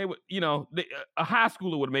 They would, a high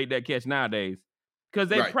schooler would have made that catch nowadays because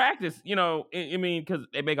they Right. practice. I mean, because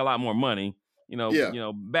they make a lot more money.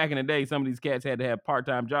 Yeah. Back in the day, some of these cats had to have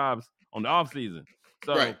part-time jobs on the off season,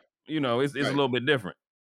 Right. so it's a Right. little bit different.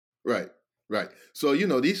 Right. Right. So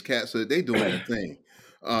these cats are they doing their thing.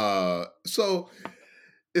 So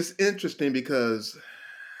it's interesting because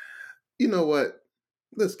you know what?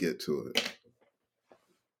 Let's get to it.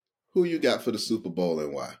 Who you got for the Super Bowl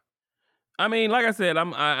and why? I mean, like I said,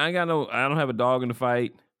 I don't have a dog in the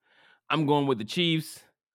fight. I'm going with the Chiefs.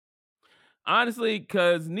 Honestly,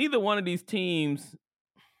 because neither one of these teams,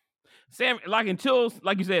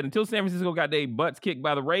 like you said, until San Francisco got their butts kicked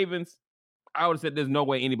by the Ravens, I would have said there's no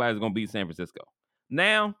way anybody's gonna beat San Francisco.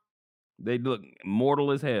 Now they look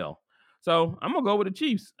mortal as hell. So I'm gonna go with the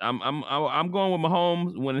Chiefs. I'm going with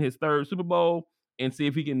Mahomes winning his third Super Bowl and see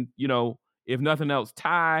if he can, if nothing else,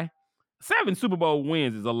 tie. 7 Super Bowl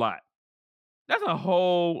wins is a lot. That's a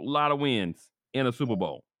whole lot of wins in a Super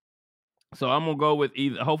Bowl. So I'm gonna go with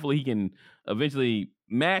either. Hopefully, he can eventually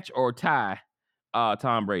match or tie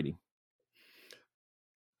Tom Brady.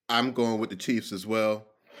 I'm going with the Chiefs as well.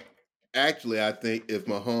 Actually, I think if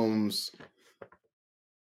Mahomes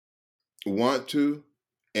want to,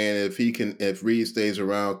 and if Reed stays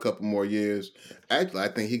around a couple more years, actually, I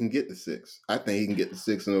think he can get the 6. I think he can get the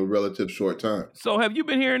 6 in a relative short time. So have you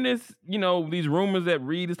been hearing this? These rumors that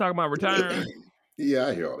Reed is talking about retiring. Yeah,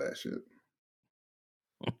 I hear all that shit.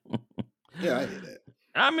 Yeah, I hear that.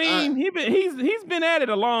 I mean, he's been at it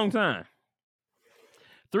a long time.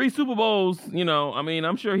 3 Super Bowls, I mean,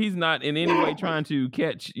 I'm sure he's not in any way trying to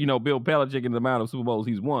catch, Bill Belichick in the amount of Super Bowls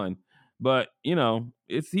he's won. But, he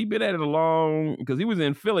been at it a long because he was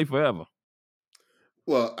in Philly forever.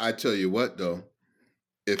 Well, I tell you what though,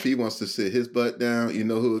 if he wants to sit his butt down, you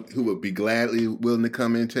know who would be gladly willing to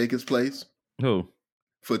come in and take his place? Who?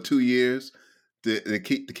 For 2 years to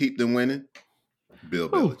keep them winning? Bill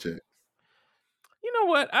Belichick. You know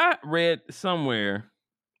what? I read somewhere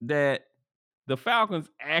that the Falcons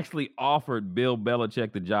actually offered Bill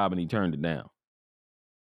Belichick the job and he turned it down.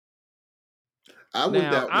 I would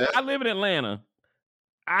doubt that. I live in Atlanta.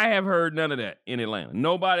 I have heard none of that in Atlanta.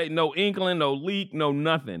 Nobody, no inkling, no leak, no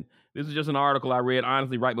nothing. This is just an article I read,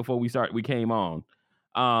 honestly, right before we came on.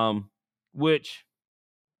 Which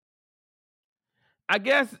I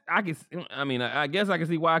guess I can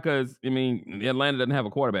see why, because Atlanta doesn't have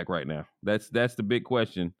a quarterback right now. That's the big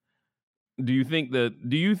question. Do you think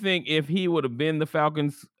if he would have been the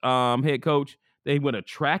Falcons head coach, they would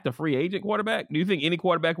attract a free agent quarterback? Do you think any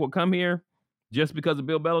quarterback will come here just because of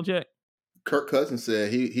Bill Belichick? Kirk Cousins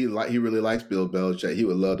said he really likes Bill Belichick. He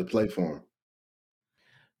would love to play for him.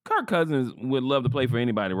 Kirk Cousins would love to play for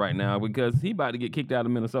anybody right now because he about to get kicked out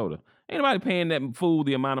of Minnesota. Ain't nobody paying that fool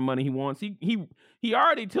the amount of money he wants. He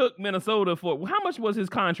already took Minnesota for how much was his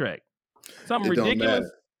contract? Something ridiculous. Don't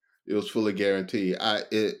matter. It was fully guaranteed. I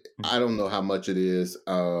don't know how much it is.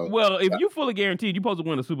 Well, if you fully guaranteed, you're supposed to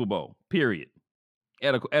win a Super Bowl. Period.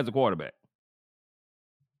 As a quarterback.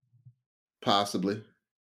 Possibly,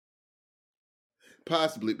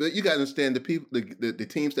 but you got to understand the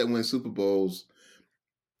teams that win Super Bowls,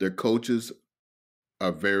 their coaches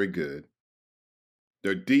are very good.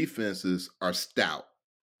 Their defenses are stout.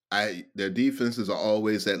 Their defenses are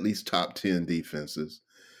always at least top 10 defenses.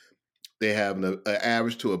 They have an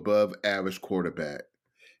average to above average quarterback,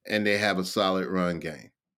 and they have a solid run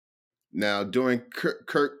game. Now, during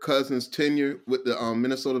Kirk Cousins' tenure with the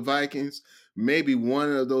Minnesota Vikings, maybe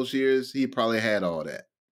one of those years he probably had all that.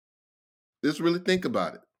 Just really think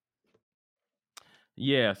about it.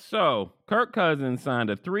 Yeah, so Kirk Cousins signed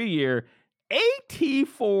a 3-year,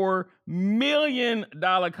 $84 million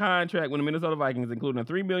contract with the Minnesota Vikings, including a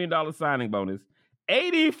 $3 million signing bonus.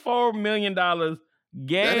 $84 million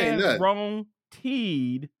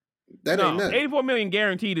guaranteed. That ain't nothing. $84 million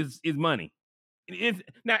guaranteed is money. It's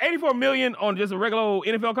now $84 million on just a regular old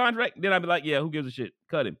NFL contract. Then I'd be like, yeah, who gives a shit?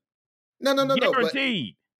 Cut him. No.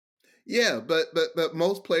 Guaranteed. But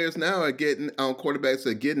most players now are getting quarterbacks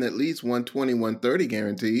are getting at least 120, 130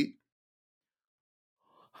 guaranteed.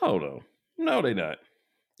 Hold on. No, they not.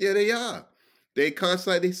 Yeah, they are. They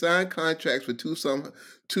constantly sign contracts for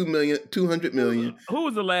 $200 million. Who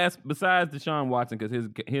was the last besides Deshaun Watson? Because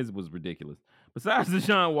his was ridiculous. Besides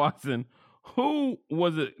Deshaun Watson, who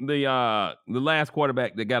was it? The last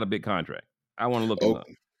quarterback that got a big contract? I want to look him up.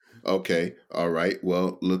 Okay, all right.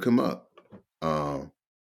 Well, look him up. Um,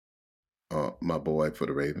 my boy for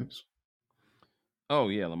the Ravens. Oh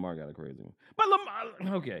yeah, Lamar got a crazy one. But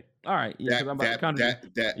Lamar, okay, all right, yeah, because I'm That about to that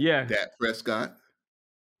contradict. that that Yeah, that Prescott,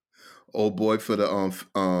 old boy for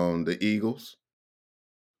the Eagles,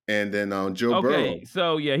 and then Joe Burrow. okay,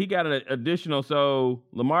 so yeah, he got an additional. So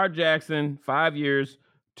Lamar Jackson, 5 years,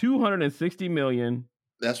 260 million.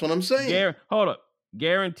 That's what I'm saying. Hold up,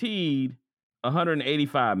 guaranteed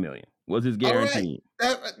 185 million was his All right, guaranteed.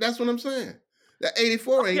 that's what I'm saying. That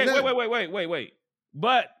 84 ain't Okay, wait, nothing. wait, wait, wait, wait, wait.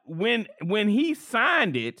 But when he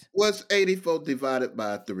signed it, What's 84 divided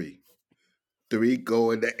by 3? 3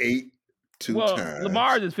 going to 8 two well,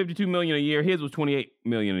 Lamar's times. is 52 million a year. His was 28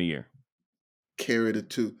 million a year. Carry the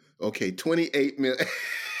 2. Okay, 28 million.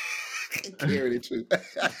 Carry the 2.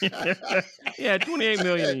 Yeah, 28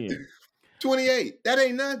 million a year. 28. That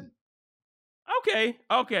ain't nothing.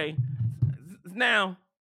 Okay. Now,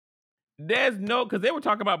 there's no, because they were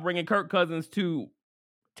talking about bringing Kirk Cousins to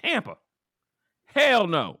Tampa. Hell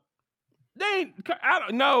no. I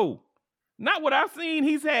don't know. Not what I've seen.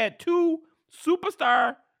 He's had 2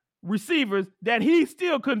 superstar receivers that he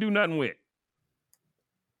still couldn't do nothing with.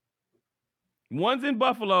 One's in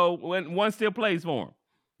Buffalo, one still plays for him.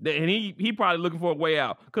 And he probably looking for a way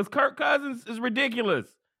out. Because Kirk Cousins is ridiculous.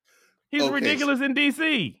 He's Okay, ridiculous in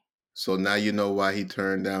DC. so now you know why he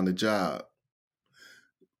turned down the job.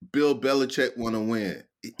 Bill Belichick want to win.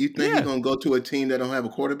 You think he's going to go to a team that don't have a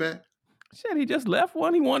quarterback? Shit, he just left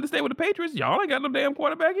one. He wanted to stay with the Patriots. Y'all ain't got no damn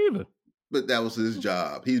quarterback either. But that was his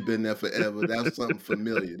job. He's been there forever. That's something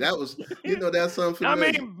familiar. That's something familiar. I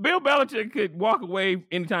mean, Bill Belichick could walk away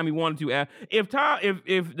anytime he wanted to.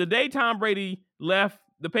 If the day Tom Brady left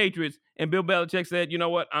the Patriots and Bill Belichick said, you know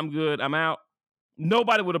what, I'm good, I'm out,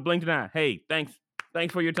 nobody would have blinked an eye. Hey, thanks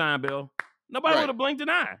for your time, Bill. Nobody would have blinked an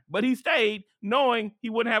eye. But he stayed knowing he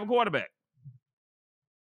wouldn't have a quarterback.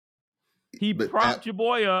 He propped your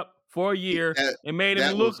boy up for a year and made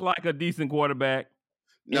him look like a decent quarterback.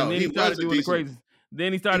 No, and then he started doing the crazy.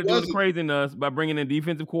 Then he started doing the craziness by bringing in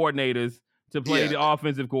defensive coordinators to play the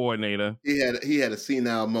offensive coordinator. He had a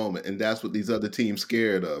senile moment, and that's what these other teams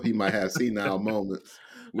scared of. He might have senile moments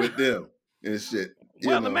with them and shit.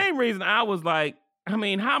 Well, the main reason I was like, I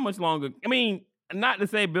mean, how much longer? I mean, not to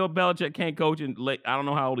say Bill Belichick can't coach in I don't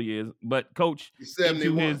know how old he is, but coach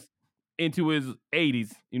into his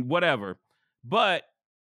 80s and whatever. But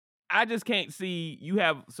I just can't see you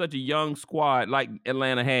have such a young squad like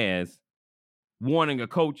Atlanta has wanting a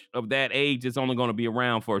coach of that age that's only going to be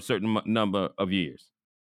around for a certain number of years.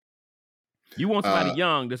 You want somebody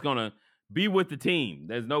young that's going to be with the team.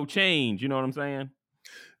 There's no change. You know what I'm saying?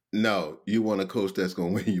 No, you want a coach that's going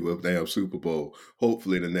to win you a damn Super Bowl,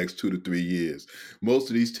 hopefully in the next 2 to 3 years. Most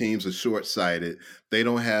of these teams are short-sighted. They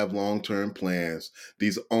don't have long-term plans.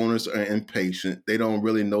 These owners are impatient. They don't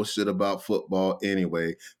really know shit about football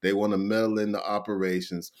anyway. They want to meddle in the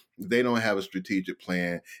operations. They don't have a strategic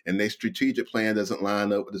plan, and their strategic plan doesn't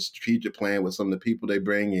line up with the strategic plan with some of the people they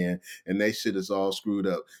bring in, and their shit is all screwed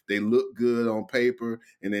up. They look good on paper,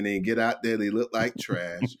 and then they get out there, they look like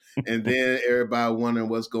trash, and then everybody wondering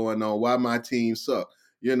what's going on, why my team suck.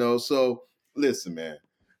 You know, so listen, man.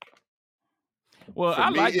 Well, I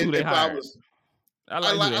like who they hired. I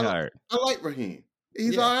like Raheem.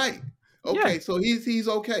 He's all right. Okay, so he's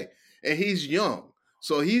okay, and he's young.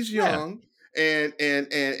 So he's young. And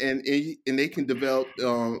they can develop,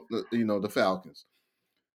 the Falcons,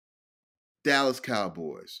 Dallas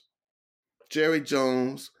Cowboys, Jerry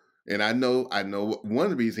Jones, and I know one of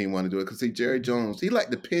the reasons he wanted to do it because Jerry Jones, he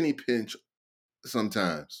liked the penny pinch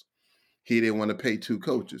sometimes. He didn't want to pay 2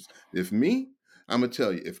 coaches. I'm gonna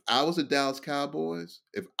tell you, if I was the Dallas Cowboys,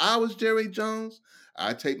 if I was Jerry Jones,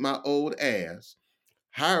 I'd take my old ass,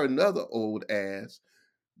 hire another old ass,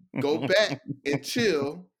 go back and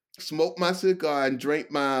chill. Smoke my cigar and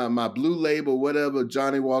drink my Blue Label, whatever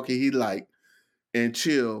Johnny Walker he liked, and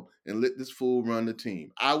chill and let this fool run the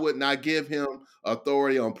team. I would not give him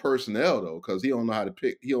authority on personnel though, because he don't know how to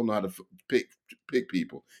pick. He don't know how to pick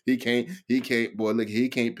people. He can't. Boy, look, he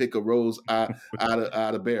can't pick a rose out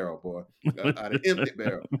of barrel, boy, out of empty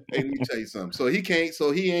barrel. Hey, let me tell you something. So he can't.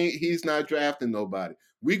 So he's not drafting nobody.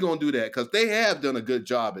 We gonna do that because they have done a good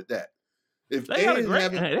job at that. If they had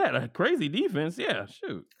a crazy defense, yeah,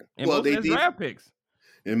 shoot. And most of his draft picks.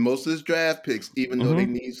 And most of his draft picks, even though they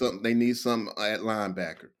need something at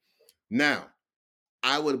linebacker. Now,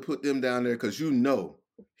 I would have put them down there because he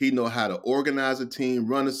know how to organize a team,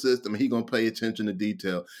 run a system, and he gonna pay attention to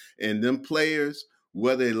detail. And them players,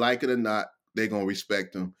 whether they like it or not, they're gonna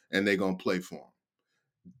respect them and they're gonna play for him.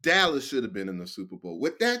 Dallas should have been in the Super Bowl.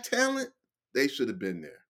 With that talent, they should have been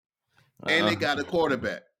there. And they got a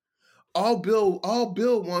quarterback. All Bill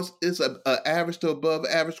wants is a average to above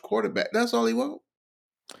average quarterback. That's all he wants.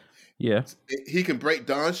 Yeah. He can break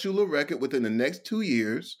Don Shula record within the next 2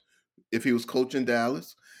 years if he was coaching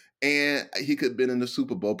Dallas, and he could have been in the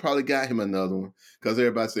Super Bowl. Probably got him another one because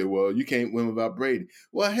everybody said, "Well, you can't win without Brady."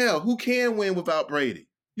 Well, hell, who can win without Brady?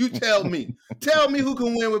 You tell me. Tell me who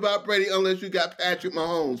can win without Brady unless you got Patrick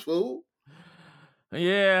Mahomes, fool.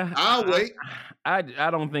 Yeah, I'll wait. I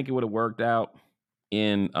don't think it would have worked out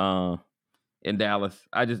in Dallas.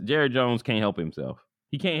 Jerry Jones can't help himself.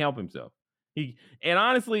 He can't help himself. And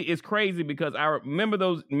honestly, it's crazy because I remember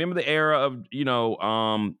the era of,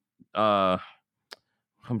 uh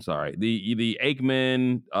I'm sorry, the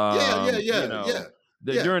Aikman, Yeah.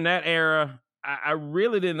 Yeah. during that era, I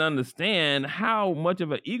really didn't understand how much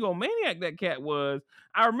of an egomaniac that cat was.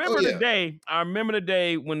 I Oh remember the yeah.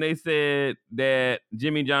 day when they said that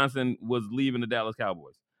Jimmy Johnson was leaving the Dallas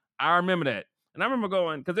Cowboys. I remember that, and I remember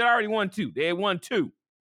going because they already won two. They had won two,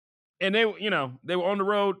 and they were on the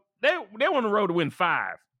road. They were on the road to win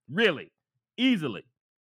 5, really easily.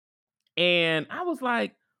 And I was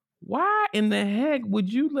like, why in the heck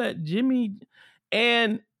would you let Jimmy?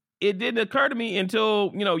 And it didn't occur to me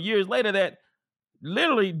until, years later that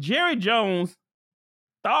literally Jerry Jones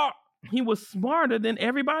thought he was smarter than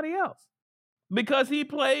everybody else because he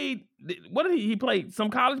played, what did he played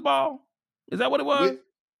some college ball? Is that what it was?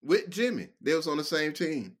 With Jimmy. They was on the same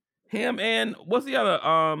team. Him and what's the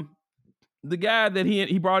other, the guy that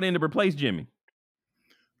he brought in to replace Jimmy?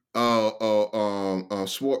 I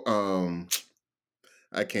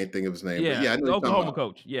can't think of his name, but Yeah, yeah, I know the you're talking Oklahoma about.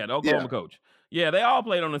 coach. Yeah, the Yeah. Oklahoma coach. Yeah, they all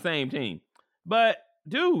played on the same team. But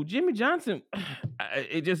dude, Jimmy Johnson,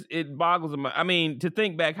 it boggles my. I mean, to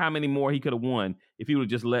think back how many more he could have won if he would have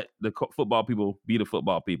just let the football people be the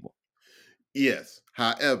football people. Yes.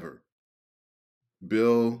 However,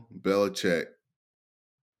 Bill Belichick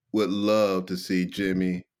would love to see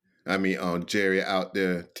Jerry out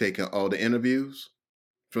there taking all the interviews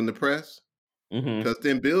from the press. Mm-hmm. Because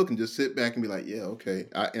then Bill can just sit back and be like, yeah, okay,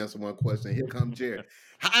 I answer one question. Here comes Jerry.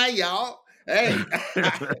 Hi, y'all. Hey,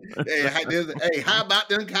 hey, how about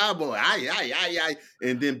them Cowboys? Aye.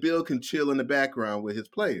 And then Bill can chill in the background with his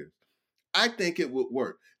players. I think it would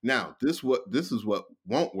work. Now, this is what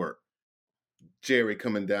won't work. Jerry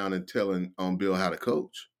coming down and telling Bill how to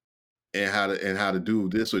coach and how to do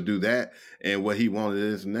this or do that and what he wanted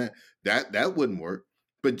this and that. That wouldn't work.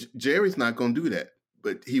 But Jerry's not going to do that.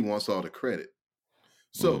 But he wants all the credit.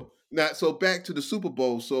 So so back to the Super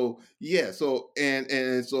Bowl. So yeah. So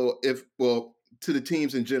and so to the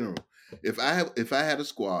teams in general, if I had a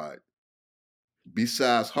squad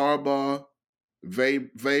besides Harbaugh,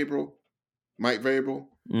 Vrabel, Mike Vrabel,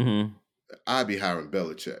 Mm-hmm. I'd be hiring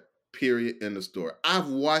Belichick. Period. In the story. I've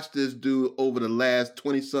watched this dude over the last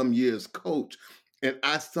 20-some years coach, and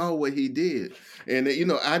I saw what he did. And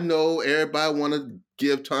I know everybody want to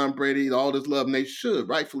give Tom Brady all this love, and they should,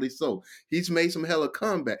 rightfully so. He's made some hella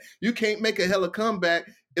comeback. You can't make a hella comeback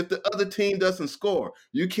if the other team doesn't score.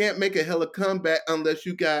 You can't make a hella comeback unless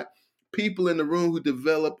you got people in the room who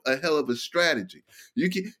develop a hell of a strategy.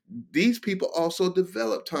 These people also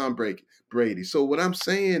develop Tom Brady. So what I'm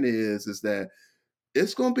saying is that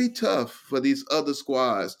it's going to be tough for these other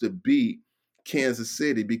squads to beat Kansas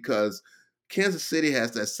City because Kansas City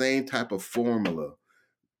has that same type of formula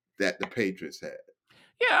that the Patriots had.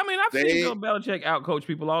 Yeah, I mean, I've seen Bill Belichick outcoach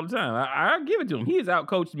people all the time. I give it to him. He has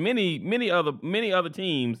outcoached many other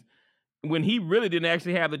teams when he really didn't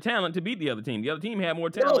actually have the talent to beat the other team. The other team had more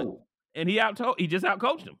talent, and he just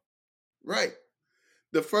outcoached them. Right.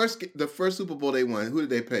 The first Super Bowl they won, who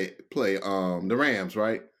did they play? The Rams,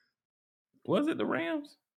 right? Was it the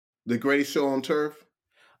Rams? The greatest show on turf?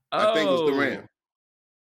 Oh. I think it was the Rams.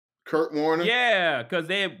 Kurt Warner? Yeah, because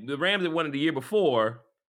the Rams had won it the year before.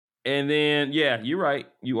 And then, yeah, you're right.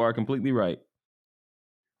 You are completely right.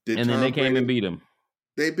 Then they came and beat him.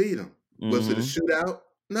 They beat him. Mm-hmm. Was it a shootout?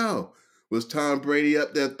 No. Was Tom Brady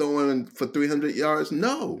up there throwing for 300 yards?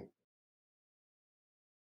 No.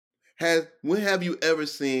 When have you ever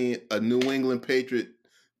seen a New England Patriot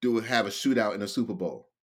have a shootout in a Super Bowl?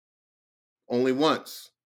 Only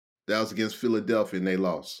once. That was against Philadelphia, and they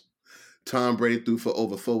lost. Tom Brady threw for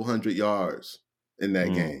over 400 yards in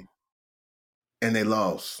that game, and they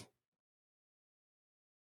lost.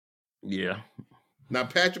 Yeah. Now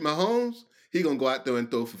Patrick Mahomes, he gonna go out there and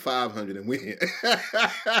throw for 500 and win.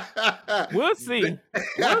 We'll see.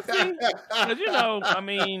 Because I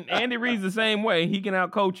mean, Andy Reid's the same way. He can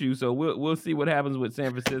outcoach you, so we'll see what happens with San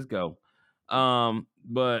Francisco.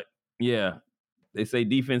 But yeah, they say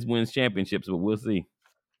defense wins championships, but we'll see.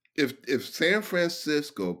 If San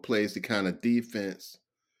Francisco plays the kind of defense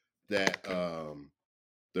that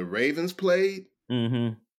the Ravens played,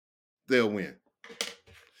 Mm-hmm. they'll win.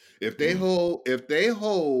 If they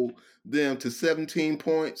hold them to 17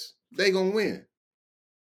 points, they gonna win.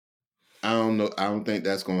 I don't know. I don't think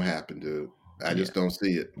that's gonna happen, dude. I Yeah. just don't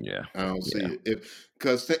see it. Yeah. I don't see Yeah. it.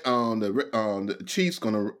 Because the Chiefs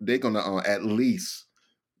they're gonna at least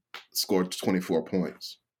score 24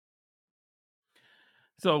 points.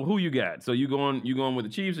 So who you got? So you going with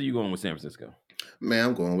the Chiefs or you going with San Francisco? Man,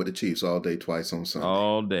 I'm going with the Chiefs all day, twice on Sunday.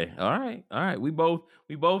 All day. All right. All right. We both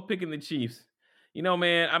picking the Chiefs. You know,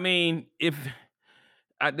 man, I mean, if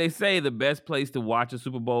they say the best place to watch a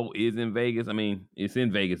Super Bowl is in Vegas. I mean, it's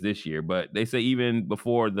in Vegas this year, but they say even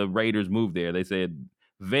before the Raiders moved there, they said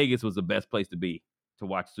Vegas was the best place to be to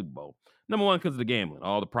watch Super Bowl. Number one, because of the gambling,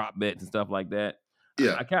 all the prop bets and stuff like that.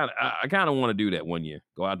 Yeah. I kind of want to do that one year.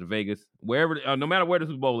 Go out to Vegas, wherever, no matter where the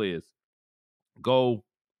Super Bowl is, go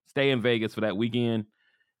stay in Vegas for that weekend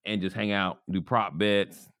and just hang out, do prop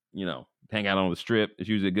bets. You know, hang out on the Strip. It's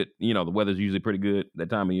usually good. You know, the weather's usually pretty good that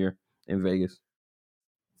time of year in Vegas.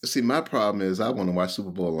 See, my problem is I want to watch Super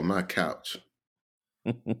Bowl on my couch. I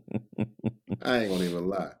ain't gonna even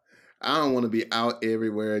lie. I don't want to be out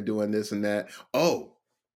everywhere doing this and that. Oh,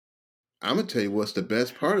 I'm gonna tell you what's the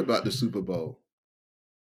best part about the Super Bowl.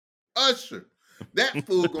 Usher. That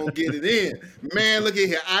fool gonna get it in. Man, look at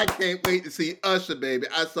here. I can't wait to see Usher, baby.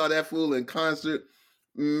 I saw that fool in concert.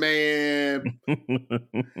 Man.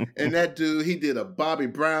 And that dude, he did a Bobby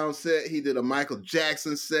Brown set, he did a Michael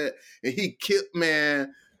Jackson set, and he killed,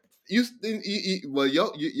 man. Y'all didn't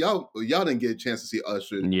get a chance to see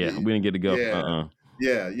Usher. Yeah, we didn't get to go.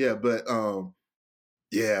 Yeah, but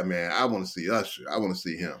yeah, man, I want to see Usher. I want to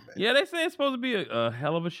see him, man. Yeah, they say it's supposed to be a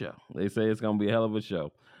hell of a show. They say it's gonna be a hell of a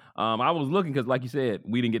show. I was looking because, like you said,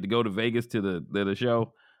 we didn't get to go to Vegas to the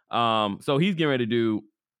show. So he's getting ready to do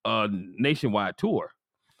a nationwide tour.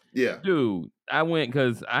 Yeah, dude, I went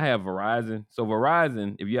because I have Verizon. So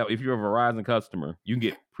Verizon, if you're a Verizon customer, you can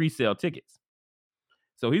get pre-sale tickets.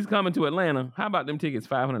 So he's coming to Atlanta. How about them tickets?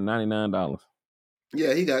 $599.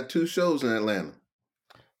 Yeah, he got 2 shows in Atlanta.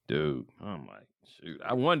 Dude, I'm like, shoot.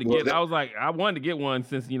 I wanted to get one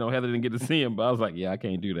since Heather didn't get to see him, but I was like, yeah, I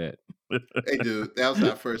can't do that. Hey, dude, that was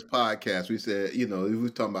our first podcast. We said, we were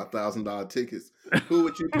talking about $1,000 tickets. Who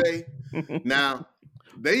would you pay? Now,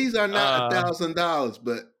 these are not $1,000,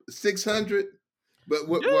 but $600. But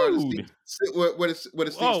where are the seats? Where the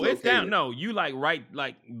seats located? It's down. No, you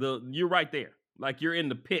you're right there. Like you're in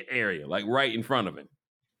the pit area, like right in front of him.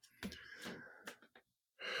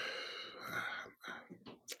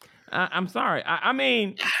 I'm sorry. I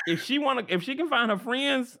mean, if she can find her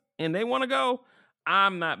friends and they want to go,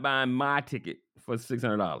 I'm not buying my ticket for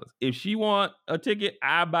 $600. If she want a ticket,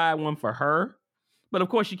 I buy one for her. But of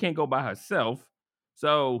course, she can't go by herself.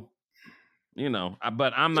 So,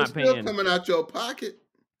 but I'm not paying. Still coming out your pocket.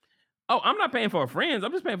 Oh, I'm not paying for her friends.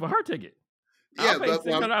 I'm just paying for her ticket. Yeah, I'll pay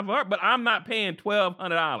 $600 for her, but I'm not paying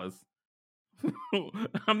 $1,200.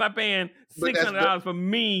 I'm not paying $600 for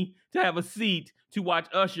me to have a seat to watch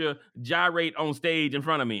Usher gyrate on stage in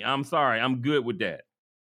front of me. I'm sorry. I'm good with that.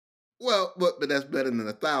 Well, but that's better than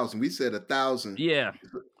 1,000. We said 1,000. Yeah.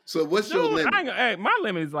 So what's your limit? My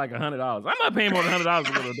limit is like $100. I'm not paying more than $100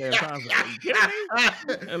 for a little damn concert. Are you kidding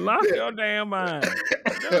me? And lost your damn mind.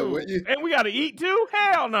 Dude, and we got to eat too?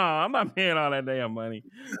 Hell no. I'm not paying all that damn money.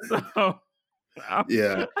 So,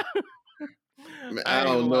 yeah. I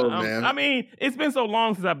don't know, man. I mean, it's been so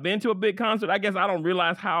long since I've been to a big concert. I guess I don't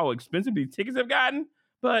realize how expensive these tickets have gotten.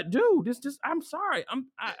 But dude, it's just, I'm sorry.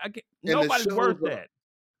 Nobody's worth that.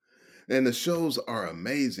 And the shows are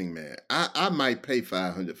amazing, man. I might pay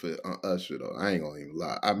 $500 for Usher though. I ain't gonna even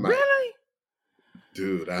lie. I might. Really?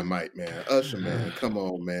 Dude, I might, man. Usher, man. Come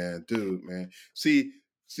on, man. Dude, man. See,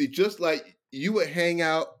 just like you would hang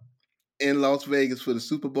out in Las Vegas for the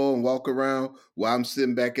Super Bowl and walk around while I'm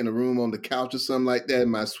sitting back in the room on the couch or something like that in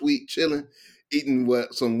my suite, chilling, eating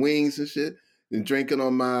some wings and shit, and drinking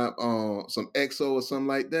on my some XO or something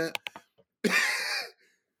like that.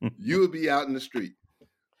 You would be out in the street.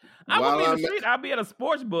 I would be in the street. I'll be at a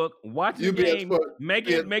sports book watching the game,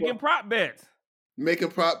 making prop bets. Making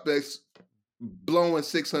prop bets, blowing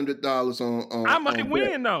 $600 on. I might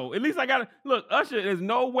win though. At least I gotta look. Usher, there's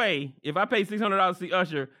no way if I pay $600 to see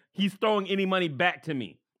Usher, he's throwing any money back to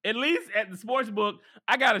me. At least at the sports book,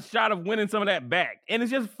 I got a shot of winning some of that back, and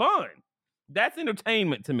it's just fun. That's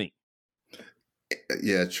entertainment to me.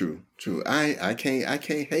 Yeah, true. I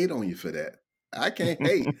can't hate on you for that. I can't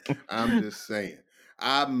hate. I'm just saying.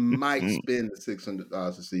 I might spend the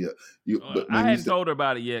 $600 to see you. I hadn't told her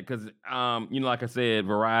about it yet because, like I said,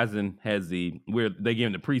 Verizon has they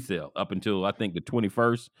giving the pre-sale up until I think the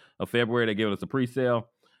 21st of February. They're giving us a pre-sale.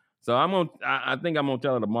 So I think I'm gonna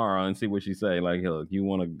tell her tomorrow and see what she say. Like, look, you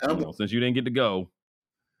want to, since you didn't get to go,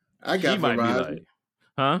 I she got might be Verizon. like,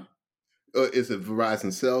 huh? Is it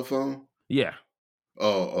Verizon cell phone? Yeah,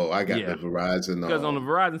 I got the yeah. Verizon. Because on the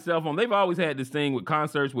Verizon cell phone, they've always had this thing with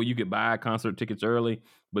concerts where you could buy concert tickets early.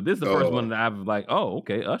 But this is the first one that I've like, oh,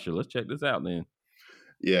 okay, Usher, let's check this out then.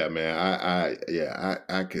 Yeah, man.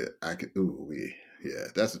 I could. Ooh, yeah,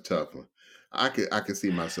 that's a tough one. I could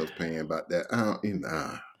see myself paying about that.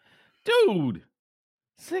 Dude,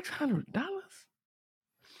 $600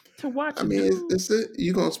 to watch I a mean, dude.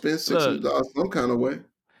 you gonna spend Look, $600 some kind of way.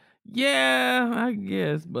 yeah, I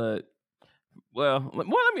guess, but let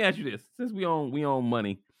me ask you this: since we own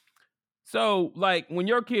money, so like when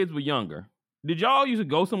your kids were younger, did y'all used to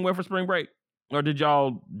go somewhere for spring break, or did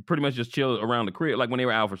y'all pretty much just chill around the crib, like when they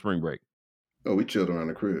were out for spring break? Oh, we chilled around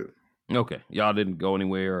the crib. Okay, y'all didn't go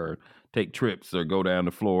anywhere or take trips or go down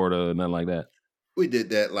to Florida or nothing like that. We did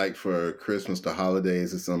that like for Christmas, the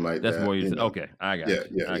holidays, or something like That's that. more you said. Okay, I got Yeah,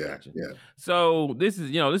 you. yeah, I yeah, got you. yeah. So this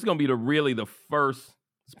is gonna be the first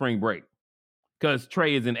spring break because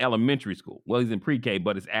Trey is in elementary school. Well, he's in pre-K,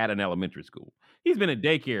 but it's at an elementary school. He's been in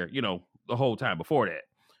daycare, the whole time before that.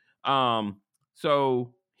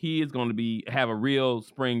 So he is going to have a real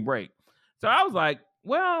spring break. So I was like,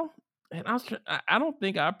 well, and I don't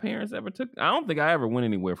think our parents ever I don't think I ever went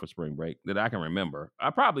anywhere for spring break that I can remember. I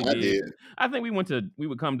probably I did. did. I think we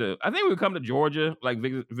would come to Georgia, like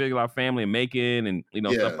visit our family in Macon and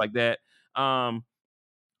stuff Yeah. like that.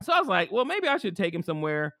 So I was like, well, maybe I should take him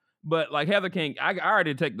somewhere. But like Heather King, I've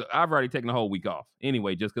already taken the whole week off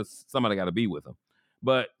anyway, just because somebody got to be with him.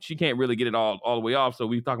 But she can't really get it all the way off. So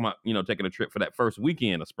we talking about taking a trip for that first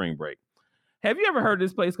weekend of spring break. Have you ever heard of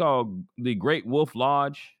this place called the Great Wolf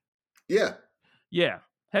Lodge? Yeah. Yeah.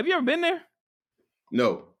 Have you ever been there?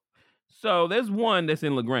 No. So there's one that's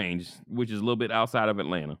in LaGrange, which is a little bit outside of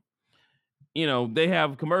Atlanta. They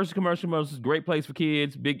have commercials, great place for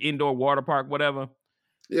kids, big indoor water park, whatever.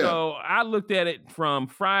 Yeah. So I looked at it from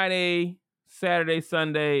Friday, Saturday,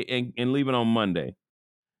 Sunday, and leaving on Monday.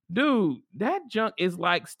 Dude, that junk is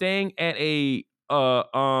like staying at a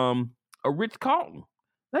Ritz Carlton.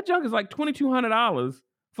 That junk is like $2,200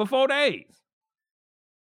 for 4 days.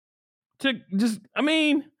 I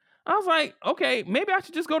was like, okay, maybe I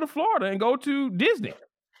should just go to Florida and go to Disney.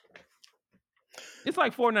 It's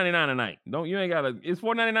like $4.99 a night. It's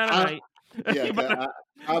 $4.99 a night. Yeah, it's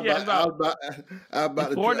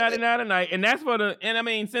 $4.99 a night, and that's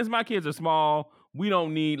since my kids are small, we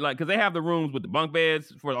don't need because they have the rooms with the bunk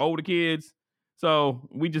beds for the older kids, so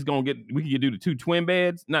we just we can do the 2 twin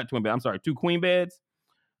beds, not twin beds. I'm sorry, 2 queen beds.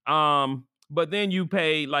 But then you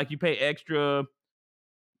pay extra.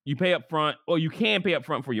 You pay up front, or you can pay up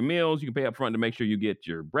front for your meals. You can pay up front to make sure you get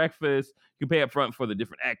your breakfast. You can pay up front for the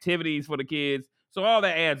different activities for the kids. So all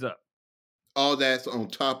that adds up. All that's on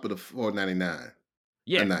top of the $4.99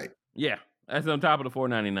 a night. Yeah, that's on top of the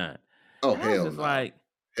 $4.99. Oh, hell no.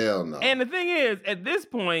 Hell no. And the thing is, at this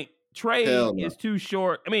point, Trey is too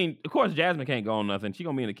short. I mean, of course, Jasmine can't go on nothing. She's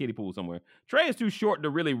going to be in a kiddie pool somewhere. Trey is too short to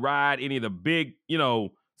really ride any of the big,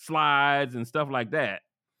 slides and stuff like that.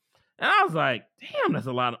 And I was like, damn, that's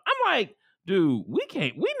a lot. I'm like, dude, we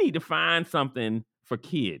need to find something for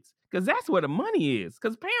kids because that's where the money is.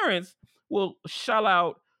 Because parents will shell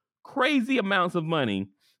out crazy amounts of money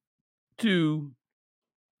to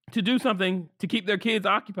do something to keep their kids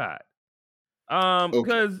occupied.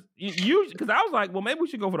 Because I was like, well, maybe we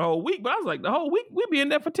should go for the whole week. But I was like, the whole week we'd be in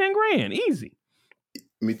there for $10,000 easy.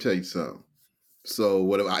 Let me tell you something. So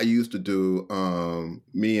what I used to do,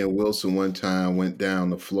 me and Wilson one time went down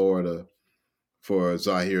to Florida for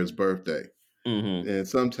Zahir's birthday. Mm-hmm. And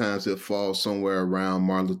sometimes it falls somewhere around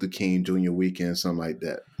Martin Luther King Jr. weekend, something like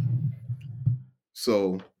that.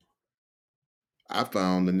 So I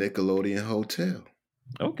found the Nickelodeon Hotel.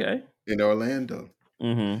 Okay. In Orlando.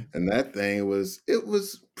 Mm-hmm. And that thing was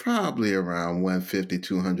probably around $150,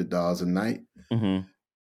 $200 a night. Mm-hmm.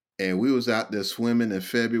 And we was out there swimming in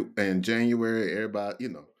February and January. Everybody,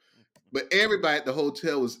 but everybody at the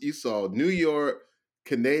hotel you saw New York,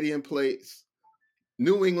 Canadian plates,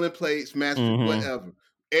 New England plates, whatever.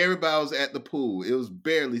 Everybody was at the pool. It was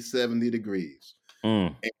barely 70 degrees.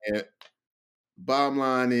 And bottom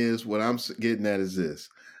line is, what I'm getting at is this.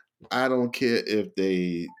 I don't care if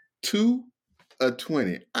they 2 or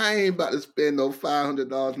 20. I ain't about to spend no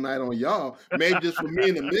 $500 a night on y'all. Maybe just for me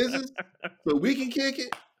and the missus, so we can kick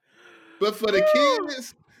it. But for the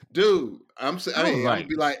kids, dude, I'm gonna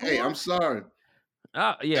be like, hey, I'm sorry.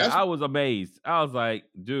 I was amazed. I was like,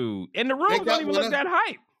 dude, and the rooms don't even look that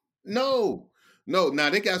hype. No.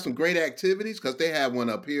 Now they got some great activities because they have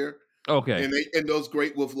one up here. Okay. And those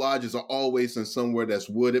Great Wolf Lodges are always in somewhere that's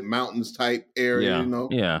wooded, mountains type area, Yeah.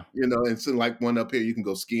 Yeah. and so like one up here, you can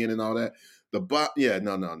go skiing and all that. Yeah,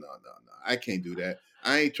 no, no, no, no, no. I can't do that.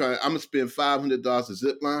 I ain't trying. I'm gonna spend $500 a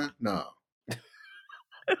zip line. No.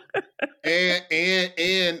 And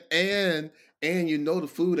the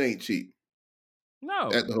food ain't cheap No.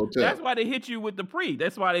 at the That's hotel. why they hit you with the pre.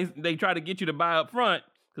 That's why they try to get you to buy up front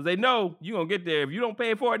because they know you're gonna get there. If you don't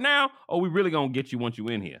pay for it now, we really gonna get you once you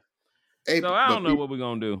in here. Hey, So I but don't know what we're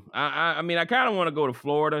gonna do. I mean, I kind of want to go to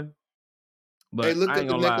Florida, hey, but look I at ain't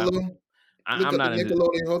the gonna lie. Nickelode. Look I'm at the not into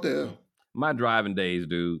Nickelodeon Hotel. my driving days,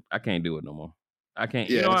 dude. I can't do it no more. I can't.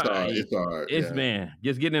 Yeah, it's hard. I It's hard. it's Yeah. man,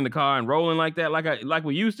 just getting in the car and rolling like that, like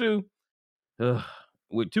we used to, ugh,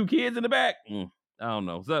 with 2 kids in the back. I don't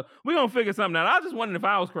know. So we're gonna figure something out. I was just wondering if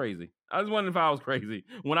I was crazy.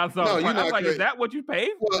 When I saw No, the you're price. I was not like, "Is crazy. that what you paid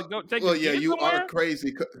to Well, go take well, your yeah, kids you are somewhere?"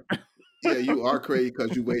 crazy. Yeah, you are crazy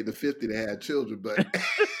because you waited to 50 to have children, but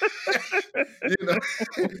you know,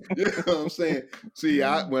 you know what I'm saying. See,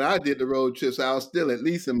 when I did the road trips, I was still at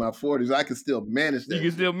least in my 40s. I could still manage You that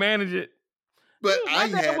can still shit. manage it. But Dude, I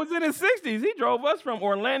my dad had, was in his 60s. He drove us from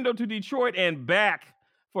Orlando to Detroit and back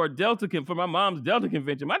for for my mom's Delta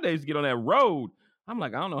convention. My dad used to get on that road. I'm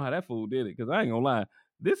like, I don't know how that fool did it because I ain't gonna lie.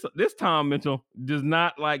 This Tom Mitchell does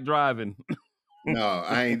not like driving. no,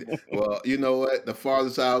 I ain't. Well, you know what? The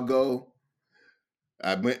farthest I'll go,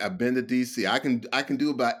 I've been to DC. I can do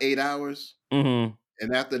about 8 hours, Mm-hmm.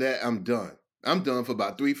 and after that, I'm done. I'm done for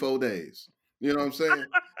about 3-4 days. You know what I'm saying?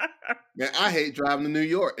 Man, I hate driving to New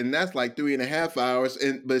York, and that's like 3.5 hours.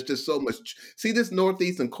 But it's just so much. See, this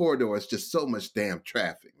northeastern corridor is just so much damn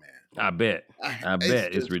traffic, man. I bet. I It's bet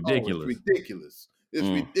it's just it's ridiculous. ridiculous. It's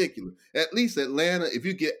Mm. ridiculous. At least Atlanta, if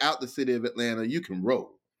you get out the city of Atlanta, you can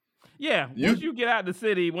roll. Yeah, You once you get out the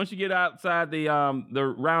city, once you get outside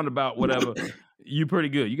the roundabout, whatever, you pretty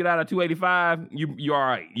good. You get out of 285, you all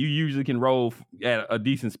right. You usually can roll at a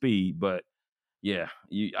decent speed, but yeah,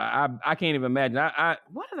 I can't even imagine.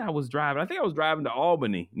 What did I was driving? I think I was driving to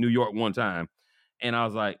Albany, New York one time, and I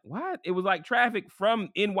was like, what? It was like traffic from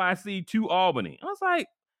NYC to Albany. I was like,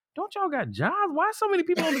 don't y'all got jobs? Why so many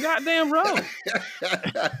people on the goddamn road?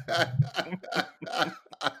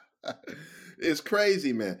 It's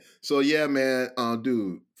crazy, man. So yeah, man,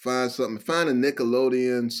 dude, find something. Find a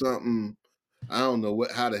Nickelodeon something. I don't know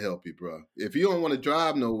how to help you, bro. If you don't want to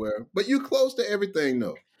drive nowhere, but you close to everything,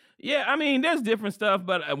 though. Yeah, I mean, there's different stuff,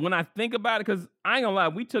 but when I think about it, because I ain't gonna lie,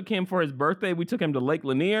 we took him for his birthday. We took him to Lake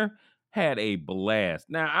Lanier, had a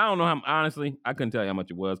blast. Now, I don't know how, honestly, I couldn't tell you how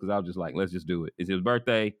much it was because I was just like, let's just do it. It's his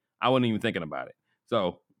birthday. I wasn't even thinking about it.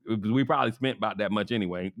 So we probably spent about that much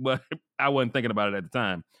anyway, but I wasn't thinking about it at the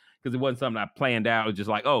time because it wasn't something I planned out. It was just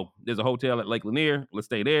like, oh, there's a hotel at Lake Lanier. Let's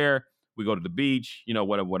stay there. We go to the beach,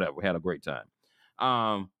 whatever, whatever. We had a great time.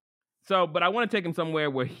 But I want to take him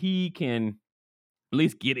somewhere where he can at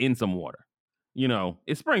least get in some water.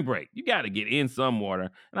 It's spring break. You got to get in some water.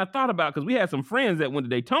 And I thought about because we had some friends that went to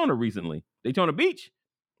Daytona recently, Daytona Beach.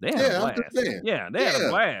 They had a Yeah, I'm blast. just saying. Yeah, they had a Yeah.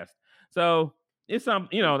 blast. So it's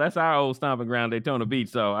that's our old stomping ground, Daytona Beach.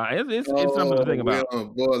 So it's something to think Oh, about. well,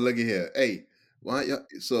 boy, look at here. Hey, why?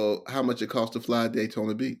 So, how much it cost to fly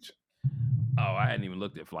Daytona Beach? Oh, I hadn't even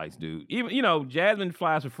looked at flights, dude. Even Jasmine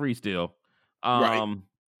flies for free still. Right.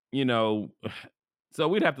 You know, so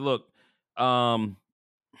we'd have to look.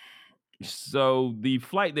 So the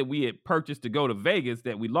flight that we had purchased to go to Vegas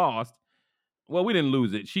that we lost, well, we didn't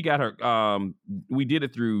lose it. She got her. We did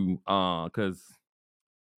it through because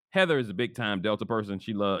Heather is a big time Delta person.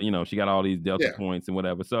 She she got all these Delta Yeah. points and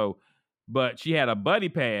whatever. So, but she had a buddy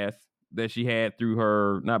pass that she had through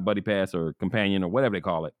her, not buddy pass or companion or whatever they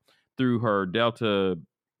call it, through her Delta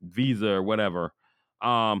Visa or whatever.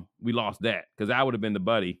 We lost that because I would have been the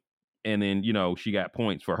buddy, and then she got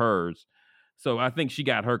points for hers. So I think she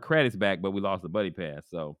got her credits back, but we lost the buddy pass.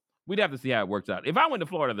 So we'd have to see how it works out. If I went to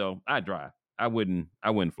Florida though, I'd drive. I wouldn't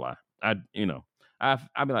fly. I'd be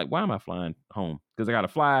like, why am I flying home? Because I got to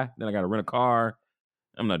fly, then I got to rent a car.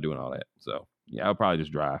 I'm not doing all that. So yeah, I'll probably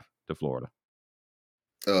just drive to Florida.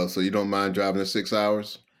 So you don't mind driving the 6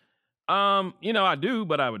 hours? I do,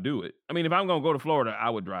 but I would do it. I mean, if I'm gonna go to Florida,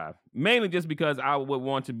 I would drive. Mainly just because I would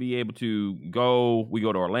want to be able to go. We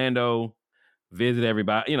go to Orlando, visit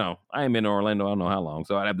everybody. I ain't been to Orlando, I don't know how long.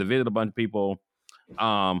 So I'd have to visit a bunch of people.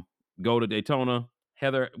 Go to Daytona.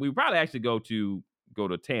 Heather, we would probably actually go to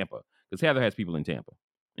Tampa because Heather has people in Tampa,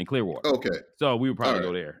 in Clearwater. Okay. So we would probably All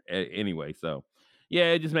go there anyway. So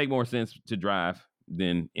yeah, it just make more sense to drive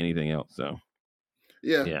than anything else. So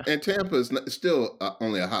Yeah, Yeah. and Tampa is still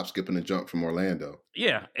only a hop, skip, and a jump from Orlando.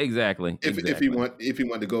 Yeah, exactly. If he want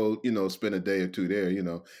to go, spend a day or two there,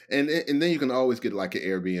 and then you can always get like an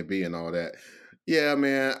Airbnb and all that. Yeah,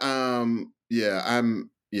 man. I'm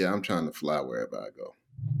trying to fly wherever I go.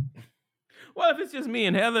 Well, if it's just me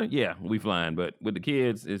and Heather, yeah, we flying. But with the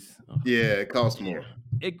kids, Yeah, it costs more.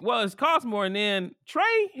 It costs more. And then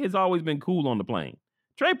Trey has always been cool on the plane.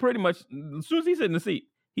 Trey pretty much, as soon as he sit in the seat,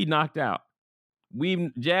 he knocked out.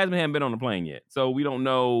 Jasmine hadn't been on the plane yet, so we don't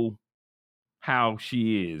know how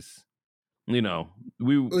she is. Well,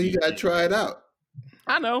 you gotta try it out.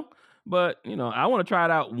 I know, but I want to try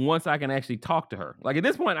it out once I can actually talk to her. Like at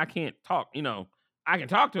this point, I can't talk. I can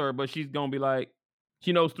talk to her, but she's gonna be like,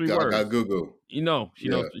 she knows 3 words. Got Google. She knows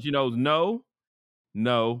no,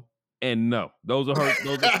 no, and no. Those are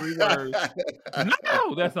 3 words.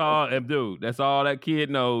 No, that's all, dude. That's all that kid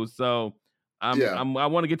knows. So I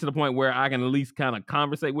want to get to the point where I can at least kind of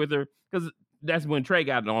conversate with her, because that's when Trey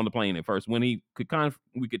got on the plane at first, when we could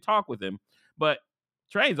talk with him. But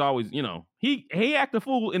Trey's always, he act a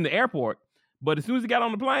fool in the airport, but as soon as he got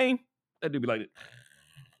on the plane, that dude be like,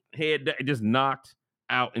 head just knocked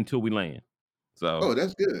out until we land. So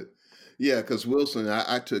that's good. Yeah, because Wilson,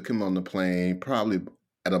 I took him on the plane probably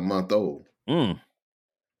at a month old.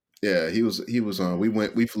 Yeah, he was on.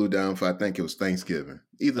 We flew down for, I think it was Thanksgiving,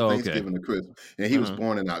 either Thanksgiving or Christmas, and he was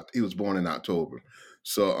born in October.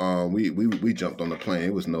 So we jumped on the plane.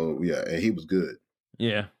 It was and he was good.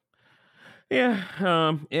 Yeah.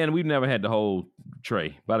 And we've never had to hold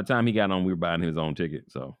Trey. By the time he got on, we were buying his own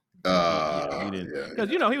ticket. So we didn't, because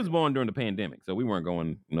he was born during the pandemic, so we weren't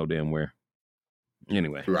going no damn where.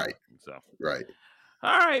 Anyway, right. So right.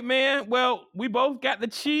 All right, man. Well, we both got the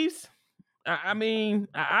Chiefs. I mean,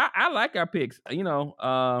 I like our picks.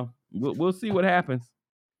 We'll see what happens.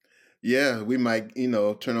 Yeah, we might,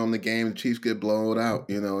 turn on the game, the Chiefs get blown out.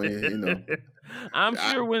 I'm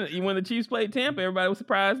sure when the Chiefs played Tampa, everybody was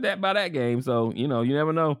surprised by that game. So you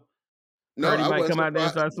never know. Purdy might come out there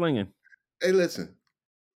and start slinging. Hey, listen,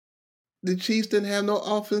 the Chiefs didn't have no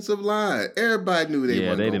offensive line. Everybody knew they weren't.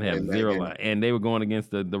 Yeah, they didn't have zero line, and they were going against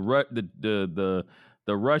the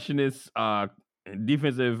Russianist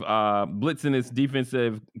defensive blitzinist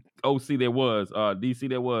defensive OC there was DC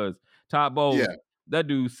there was Todd Bowles. Yeah. That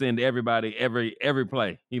dude send everybody every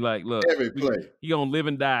play. He like, look, every play. He gonna live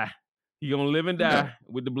and die. He gonna live and die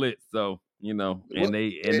with the blitz. So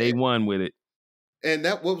they won with it. And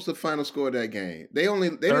what was the final score of that game? They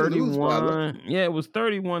didn't lose. Yeah, it was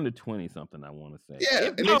 31-20 something. I want to say.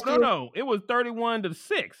 Yeah, no, it was 31-6.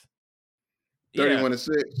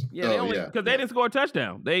 31-6. Yeah, because they didn't score a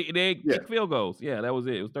touchdown. They kicked field goals. Yeah, that was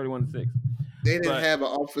it. It was 31-6. They didn't have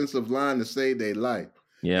an offensive line to save their life.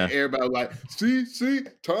 Yeah, and everybody was like, see,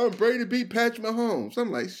 Tom Brady beat Patrick Mahomes.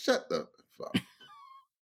 I'm like, shut the fuck.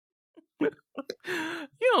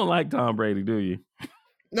 You don't like Tom Brady, do you?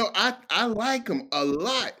 No, I like him a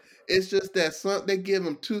lot. It's just that they give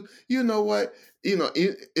him two. You know what?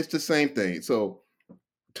 It's the same thing. So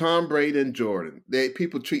Tom Brady and Jordan,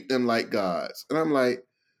 people treat them like gods, and I'm like,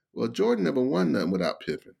 well, Jordan never won nothing without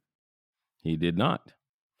Pippen. He did not.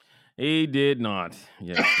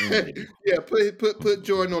 Yeah. Yeah. Put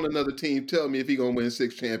Jordan on another team. Tell me if he gonna win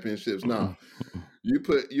 6 championships. No. You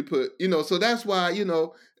put. So that's why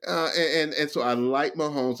and so I like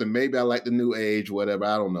Mahomes, and maybe I like the new age, whatever.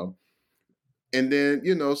 I don't know. And then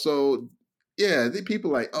so yeah, the people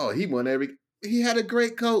like, oh, he won he had a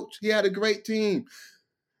great coach. He had a great team.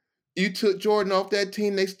 You took Jordan off that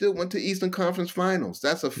team, they still went to Eastern Conference Finals.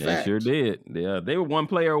 That's a fact. They sure did. Yeah, they were one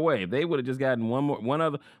player away. If they would have just gotten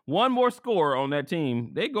one more score on that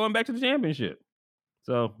team, they're going back to the championship.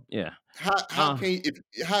 So yeah. How can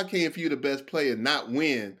if you're the best player not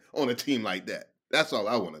win on a team like that? That's all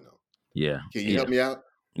I want to know. Yeah. Can you help me out?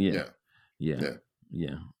 Yeah.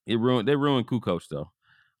 They ruined Kukoc though.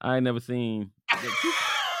 I ain't never seen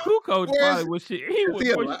Kukoc.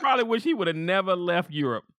 Probably wish he would have never left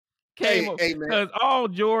Europe. Because all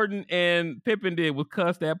Jordan and Pippen did was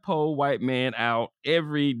cuss that poor white man out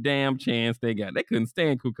every damn chance they got. They couldn't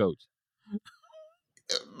stand Kukoc.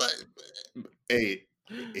 But hey,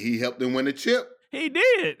 he helped them win a chip. He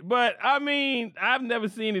did, but I mean, I've never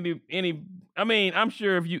seen any. I mean, I'm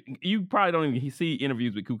sure if you probably don't even see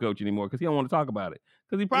interviews with Kukoc anymore because he don't want to talk about it,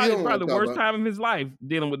 because he probably the worst time of his life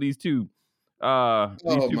dealing with these two. Oh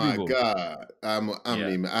my people. God! I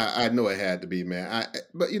mean, I know it had to be, man.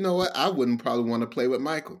 But you know what? I wouldn't probably want to play with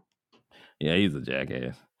Michael. Yeah, he's a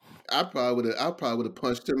jackass. I probably would have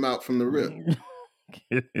punched him out from the rip.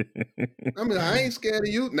 I mean, I ain't scared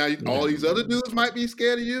of you. Now, all these other dudes might be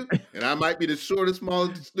scared of you, and I might be the shortest,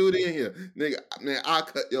 smallest dude in here. Nigga, man, I'll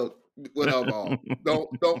cut your without all.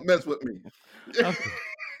 Don't mess with me. Okay.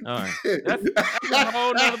 All right. That's a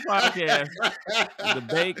whole nother podcast.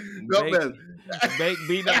 The Don't mess. bake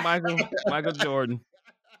beating up Michael Jordan.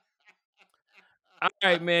 All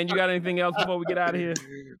right, man. You got anything else before we get out of here?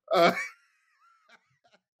 Uh,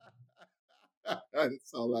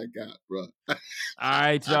 that's all I got, bro. All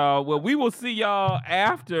right, y'all. Well, we will see y'all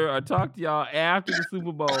after, or talk to y'all after the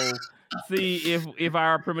Super Bowl. See if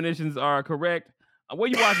our premonitions are correct. Where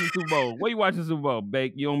you watching the Super Bowl? Where you watching the Super Bowl?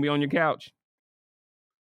 Bake, you gonna be on your couch?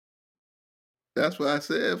 That's what I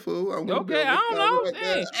said, fool. I'm gonna be Okay, on I the don't couch know. right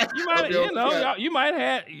Hey, there. you I'll might, be on the couch. y'all, you might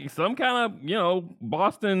have some kind of,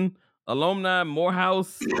 Boston alumni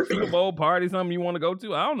Morehouse Super Bowl party, something you want to go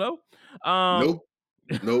to. I don't know. Nope.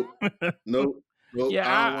 Nope. Nope. Nope. I don't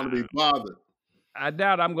Yeah, want to be bothered. I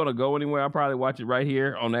doubt I'm gonna go anywhere. I'll probably watch it right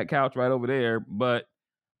here on that couch right over there. But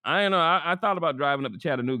I don't know. I thought about driving up to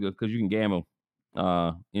Chattanooga because you can gamble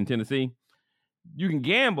in Tennessee. You can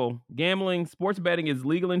gamble. Gambling, sports betting is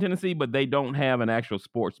legal in Tennessee, but they don't have an actual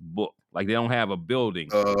sports book. Like they don't have a building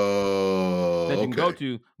Oh, that you can go okay.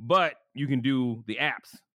 to, but you can do the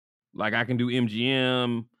apps. Like I can do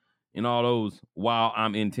MGM and all those while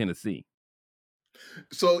I'm in Tennessee.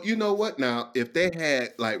 So you know what now? If they had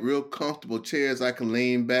like real comfortable chairs I can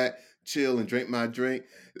lean back, chill, and drink my drink,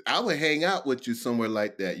 I would hang out with you somewhere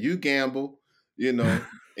like that. You gamble, you know,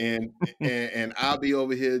 and I'll be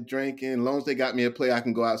over here drinking. As long as they got me a play, I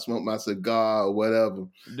can go out and smoke my cigar or whatever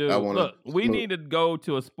I Dude, want look, to we smoke. need to go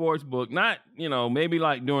to a sports book, not, maybe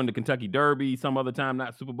like during the Kentucky Derby, some other time,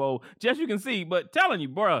 not Super Bowl, just you can see, but telling you,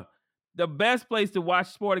 bruh, the best place to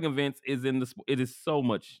watch sporting events is it is so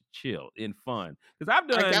much chill and fun. Because I've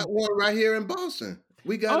I got done, one right here in Boston.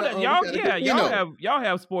 We y'all, got a yeah, y'all casino.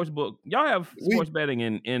 have, sports book, y'all have We sports betting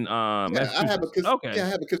in I have a Massachusetts. Okay. I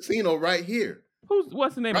have a casino right here,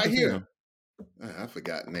 What's the name of right the casino? here. I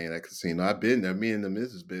forgot the name of that casino. I've been there. Me and the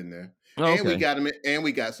missus been there. Oh, okay. And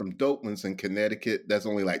we got some dope ones in Connecticut that's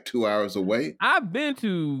only like 2 hours away. I've been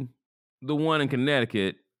to the one in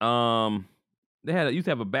Connecticut. They used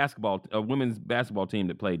to have a women's basketball team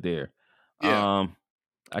that played there. Yeah.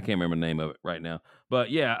 I can't remember the name of it right now, but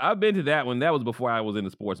yeah, I've been to that one. That was before I was in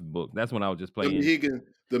the sports book. That's when I was just The playing. Mohegan,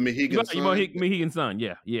 the Mohegan Sun. Mohegan Sun.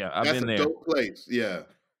 Yeah, yeah, I've That's been a there. dope place. Yeah.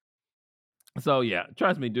 So yeah,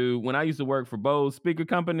 trust me, dude. When I used to work for Bose Speaker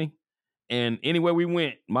Company, and anywhere we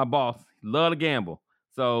went, my boss loved to gamble.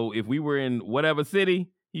 So if we were in whatever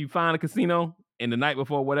city, he'd find a casino, and the night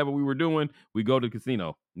before whatever we were doing, we go to the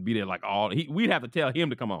casino and be there like we'd have to tell him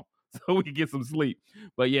to come on so we could get some sleep.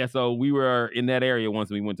 But yeah, so we were in that area once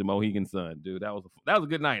we went to Mohegan Sun, dude. That was a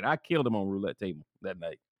good night. I killed him on roulette table that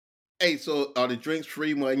night. Hey, so are the drinks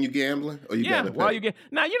free when you gambling, or you Yeah, got to while pay? you get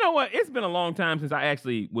now, you know what? It's been a long time since I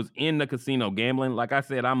actually was in the casino gambling. Like I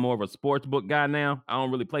said, I'm more of a sports book guy now. I don't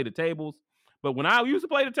really play the tables, but when I used to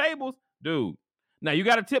play the tables, dude. Now you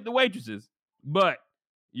got to tip the waitresses, but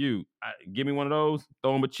give me one of those,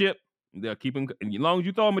 throw them a chip, they'll keep them. As long as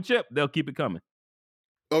you throw them a chip, they'll keep it coming.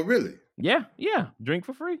 Oh, really? Yeah, yeah, drink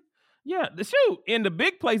for free. Yeah, the shoot in the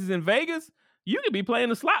big places in Vegas, you could be playing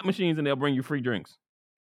the slot machines and they'll bring you free drinks.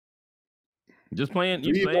 Just playing,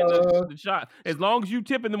 you playing the shot. As long as you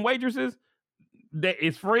tipping them waitresses,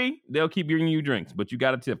 it's free. They'll keep bringing you drinks, but you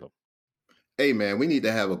got to tip them. Hey, man, we need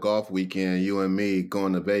to have a golf weekend. You and me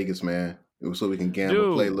going to Vegas, man, so we can gamble,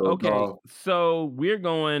 Dude, play a little okay. golf. So we're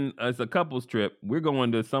going. It's a couples trip. We're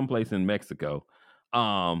going to someplace in Mexico.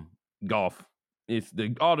 Golf.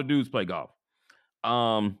 All the dudes play golf.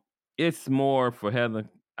 It's more for Heather.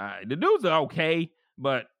 The dudes are okay,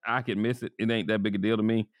 but I can miss it. It ain't that big a deal to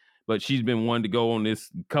me. But she's been wanting to go on this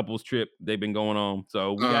couples trip they've been going on.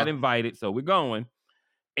 So we got invited. So we're going.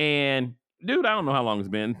 And dude, I don't know how long it's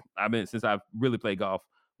been. Since I've really played golf.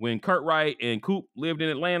 When Kurt Wright and Coop lived in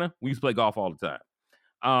Atlanta, we used to play golf all the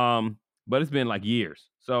time. But it's been like years.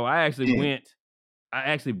 So I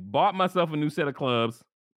actually bought myself a new set of clubs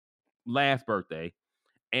last birthday.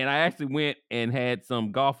 And I actually went and had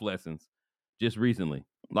some golf lessons just recently,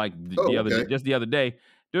 like the other day,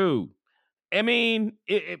 dude. I mean,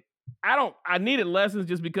 I needed lessons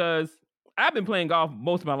just because I've been playing golf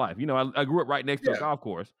most of my life. I grew up right next to a golf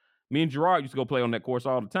course. Me and Gerard used to go play on that course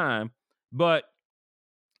all the time, but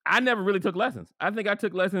I never really took lessons. I think I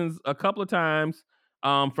took lessons a couple of times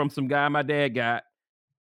from some guy my dad got,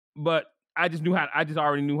 but I just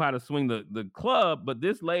already knew how to swing the club. But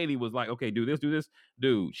this lady was like, okay, do this.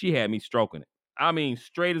 Dude, she had me stroking it. I mean,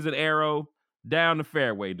 straight as an arrow down the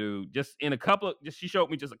fairway, dude. She showed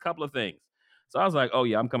me just a couple of things. So I was like, oh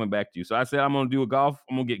yeah, I'm coming back to you. So I said, I'm going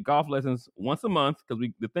to get golf lessons once a month because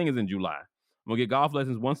the thing is in July. I'm going to get golf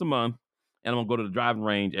lessons once a month. and I'm gonna go to the driving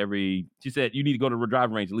range she said, you need to go to the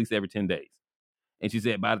driving range at least every 10 days. And she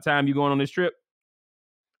said, by the time you're going on this trip,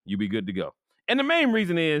 you'll be good to go. And the main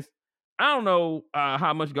reason is, I don't know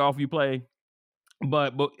how much golf you play,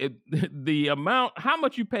 but the amount, how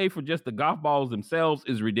much you pay for just the golf balls themselves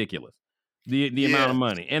is ridiculous. The amount of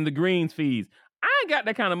money and the greens fees. I ain't got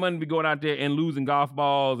that kind of money to be going out there and losing golf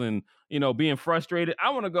balls and, being frustrated. I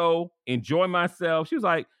want to go enjoy myself. She was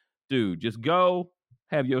like, dude, just go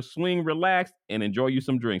have your swing relaxed and enjoy you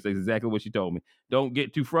some drinks. That's exactly what she told me. Don't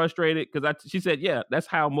get too frustrated. She said, yeah, that's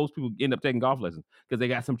how most people end up taking golf lessons, because they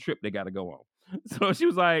got some trip they got to go on. So she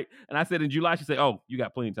was like, and I said in July, she said, oh, you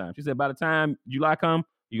got plenty of time. She said, by the time July come,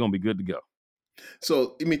 you're going to be good to go.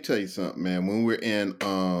 So let me tell you something, man. When we're in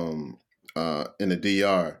the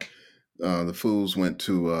DR, the fools went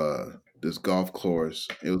to this golf course.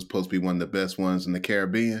 It was supposed to be one of the best ones in the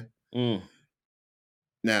Caribbean.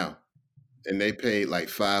 Now, and they paid like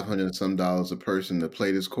 $500 some a person to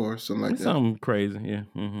play this course, something like that. Something crazy, yeah.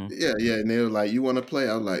 Mm-hmm. Yeah. And they were like, "You want to play?"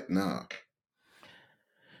 I was like, "Nah."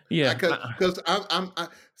 Yeah, because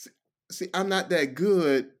I'm not that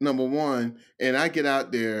good. Number one, and I get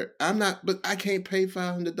out there, but I can't pay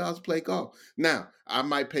 $500 to play golf. Now I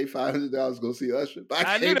might pay $500 to go see Usher. But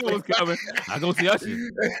I knew that was coming. I go see Usher.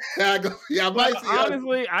 I might see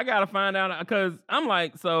honestly, Usher. I gotta find out, because I'm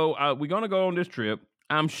like, so we're gonna go on this trip.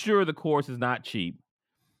 I'm sure the course is not cheap,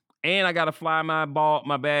 and I gotta fly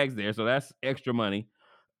my bags there, so that's extra money.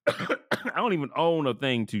 I don't even own a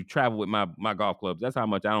thing to travel with my golf clubs. That's how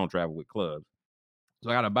much I don't travel with clubs. So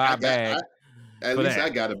I got to buy a bag. At least I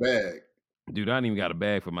got a bag. Dude, I didn't even got a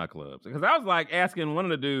bag for my clubs. Because I was like asking one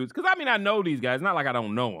of the dudes, because I know these guys. Not like I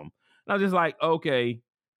don't know them. And I was just like, okay,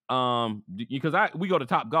 because we go to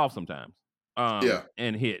Top Golf sometimes.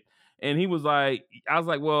 And hit. And he was like, I was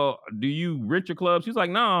like, well, do you rent your clubs? He was like,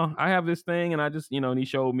 no, I have this thing, and I just, and he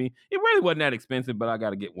showed me. It really wasn't that expensive, but I got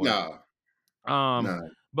to get one. No.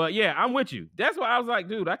 But yeah, I'm with you. That's why I was like,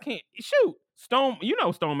 dude, I can't shoot. Stone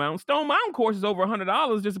Mountain. Stone Mountain course is over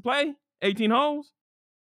 $100 just to play 18 holes.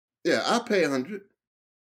 Yeah, I'll pay $100.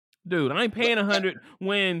 Dude, I ain't paying $100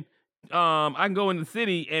 when I can go in the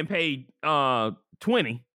city and pay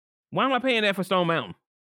 $20. Why am I paying that for Stone Mountain?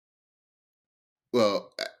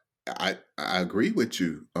 Well, I agree with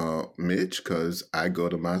you, Mitch, because I go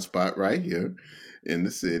to my spot right here in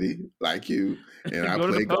the city, like you, and I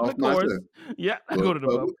play golf myself. Yeah, I go to the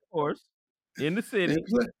public course in the city.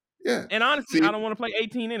 Yeah. And honestly, I don't want to play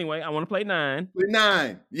 18 anyway. I want to play 9. Play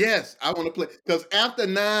 9. Yes, I want to play, because after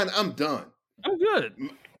 9, I'm done. I'm good.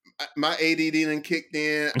 My ADD done kicked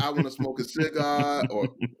in. I want to smoke a cigar or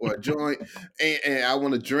a joint, and I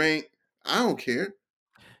want to drink. I don't care.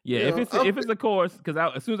 Yeah, if it's a course, because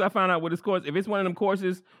as soon as I found out what this course, if it's one of them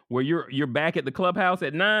courses where you're back at the clubhouse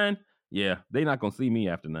at 9, yeah, they not gonna see me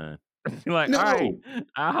after 9. Like, no. All right,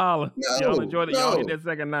 I holler. No, y'all enjoy it. Y'all hit that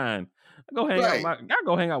second 9. I go hang out. I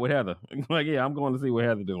go hang out with Heather. Like, yeah, I'm going to see what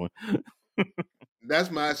Heather doing. That's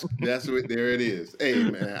what. There it is. Hey,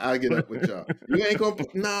 man, I'll get up with y'all. You ain't gonna.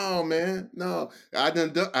 No, man, no. I've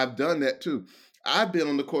done that too. I've been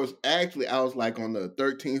on the course. Actually, I was like on the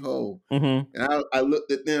 13th hole, and I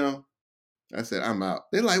looked at them. I said, "I'm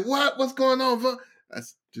out." They're like, "What? What's going on?" I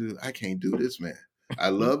said, "Dude, I can't do this, man. I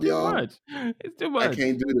love y'all. It's too much. I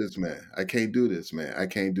can't do this, man. I can't do this, man. I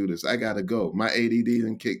can't do this. I gotta go. My ADD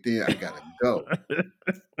done kicked in. I gotta go.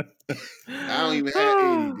 I don't even have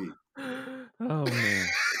ADD." Oh man.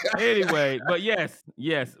 Anyway, but yes.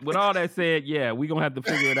 With all that said, yeah, we're gonna have to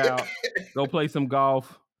figure it out. Go play some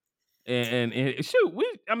golf. And shoot, we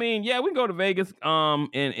can go to Vegas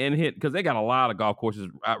and hit, because they got a lot of golf courses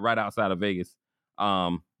right outside of Vegas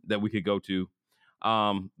that we could go to.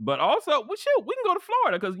 But also, we can go to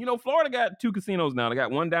Florida, because Florida got 2 casinos now. They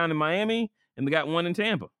got one down in Miami and they got one in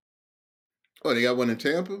Tampa. Oh, they got one in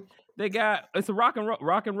Tampa? It's a rock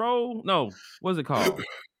and roll. No, what's it called?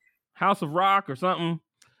 House of Rock or something.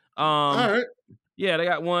 All right. Yeah, they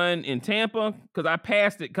got one in Tampa, because I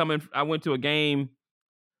passed it coming. I went to a game.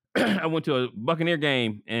 I went to a Buccaneer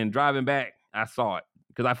game, and driving back, I saw it,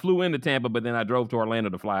 because I flew into Tampa, but then I drove to Orlando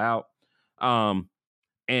to fly out.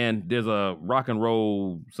 And there's a rock and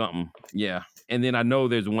roll something. Yeah. And then I know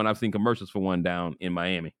there's one, I've seen commercials for one down in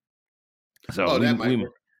Miami. So that might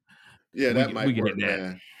work. Yeah, that might work,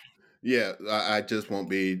 man. Yeah, I just won't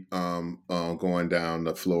be going down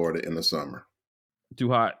to Florida in the summer.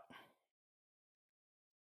 Too hot.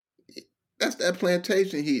 That's that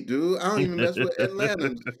plantation heat, dude. I don't even mess with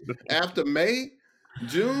Atlanta. After May,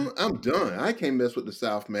 June, I'm done. I can't mess with the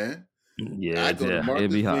South, man. Yeah, I go to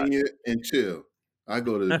Martha's Vineyard and chill. I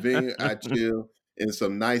go to the vineyard, I chill in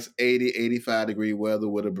some nice 80, 85 degree weather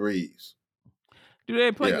with a breeze. Do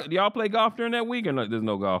they play? Yeah. Do y'all play golf during that week or no, there's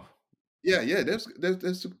no golf? Yeah. There's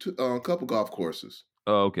a couple golf courses.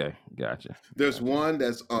 Oh, okay. Gotcha. There's one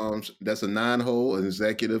that's a 9-hole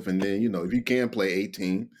executive, and then if you can play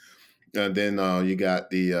 18, and then you got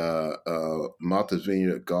the Martha's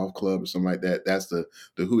Vineyard Golf Club or something like that. That's the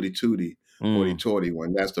Hootie Tootie Hoity Toity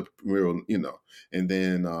one. That's the real, And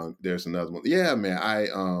then there's another one. Yeah, man.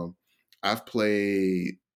 I've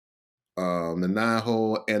played the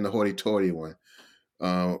 9-hole and the Hoity Toity one.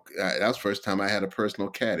 That was the first time I had a personal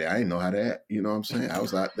caddy. I didn't know how to act. You know what I'm saying? I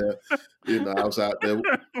was out there, with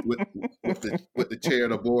the chair of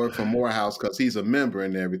the board from Morehouse because he's a member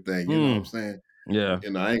and everything. You know what I'm saying? Yeah.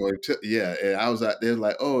 I ain't going to. Yeah, and I was out there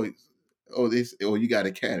like, you got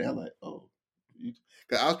a caddy. I'm like, cause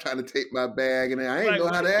I was trying to take my bag and I ain't know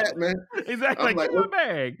how to act, man. Exactly. I'm like, my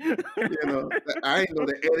bag. I ain't know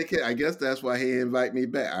the etiquette. I guess that's why he invite me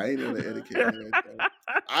back. I ain't know the etiquette.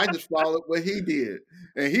 I just followed what he did,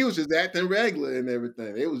 and he was just acting regular and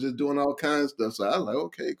everything. They was just doing all kinds of stuff. So I was like,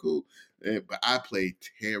 okay, cool. But I played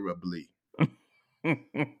terribly.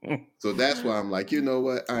 So that's why I'm like, you know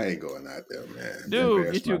what? I ain't going out there, man.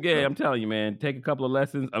 Dude, get you a game. I'm telling you, man. Take a couple of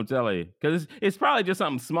lessons. I'm telling you. Because it's probably just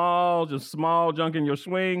something small, just small junk in your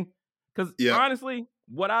swing. Because honestly,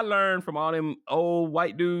 what I learned from all them old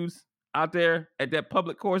white dudes out there at that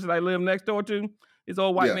public course that I live next door to, this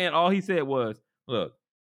old white man, all he said was, look,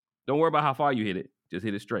 don't worry about how far you hit it. Just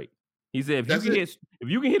hit it straight. He said, if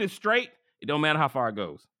you can hit it straight, it don't matter how far it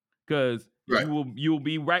goes. Because you will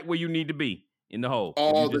be right where you need to be. In the hole.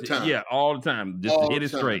 All the time. Yeah, all the time. Just hit it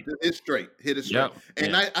straight. Hit it straight. Yep.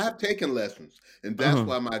 And I have taken lessons. And that's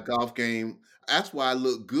why my golf game, that's why I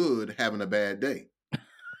look good having a bad day.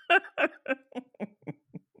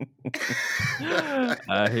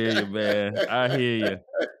 I hear you, man. I hear you.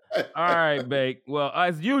 All right, Bake. Well,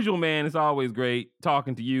 as usual, man, it's always great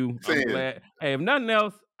talking to you. I'm glad. Hey, if nothing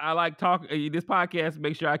else, I like talking this podcast.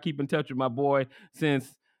 Make sure I keep in touch with my boy since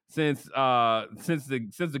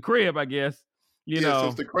the crib, I guess.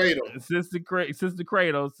 Since the cradle. Since the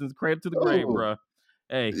cradle to the grave, bro.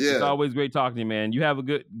 Hey, it's always great talking to you, man. You have a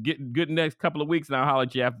good next couple of weeks, and I'll holler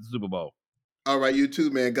at you after the Super Bowl. All right, you too,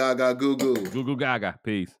 man. Gaga, goo goo. Goo goo gaga.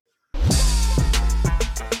 Peace.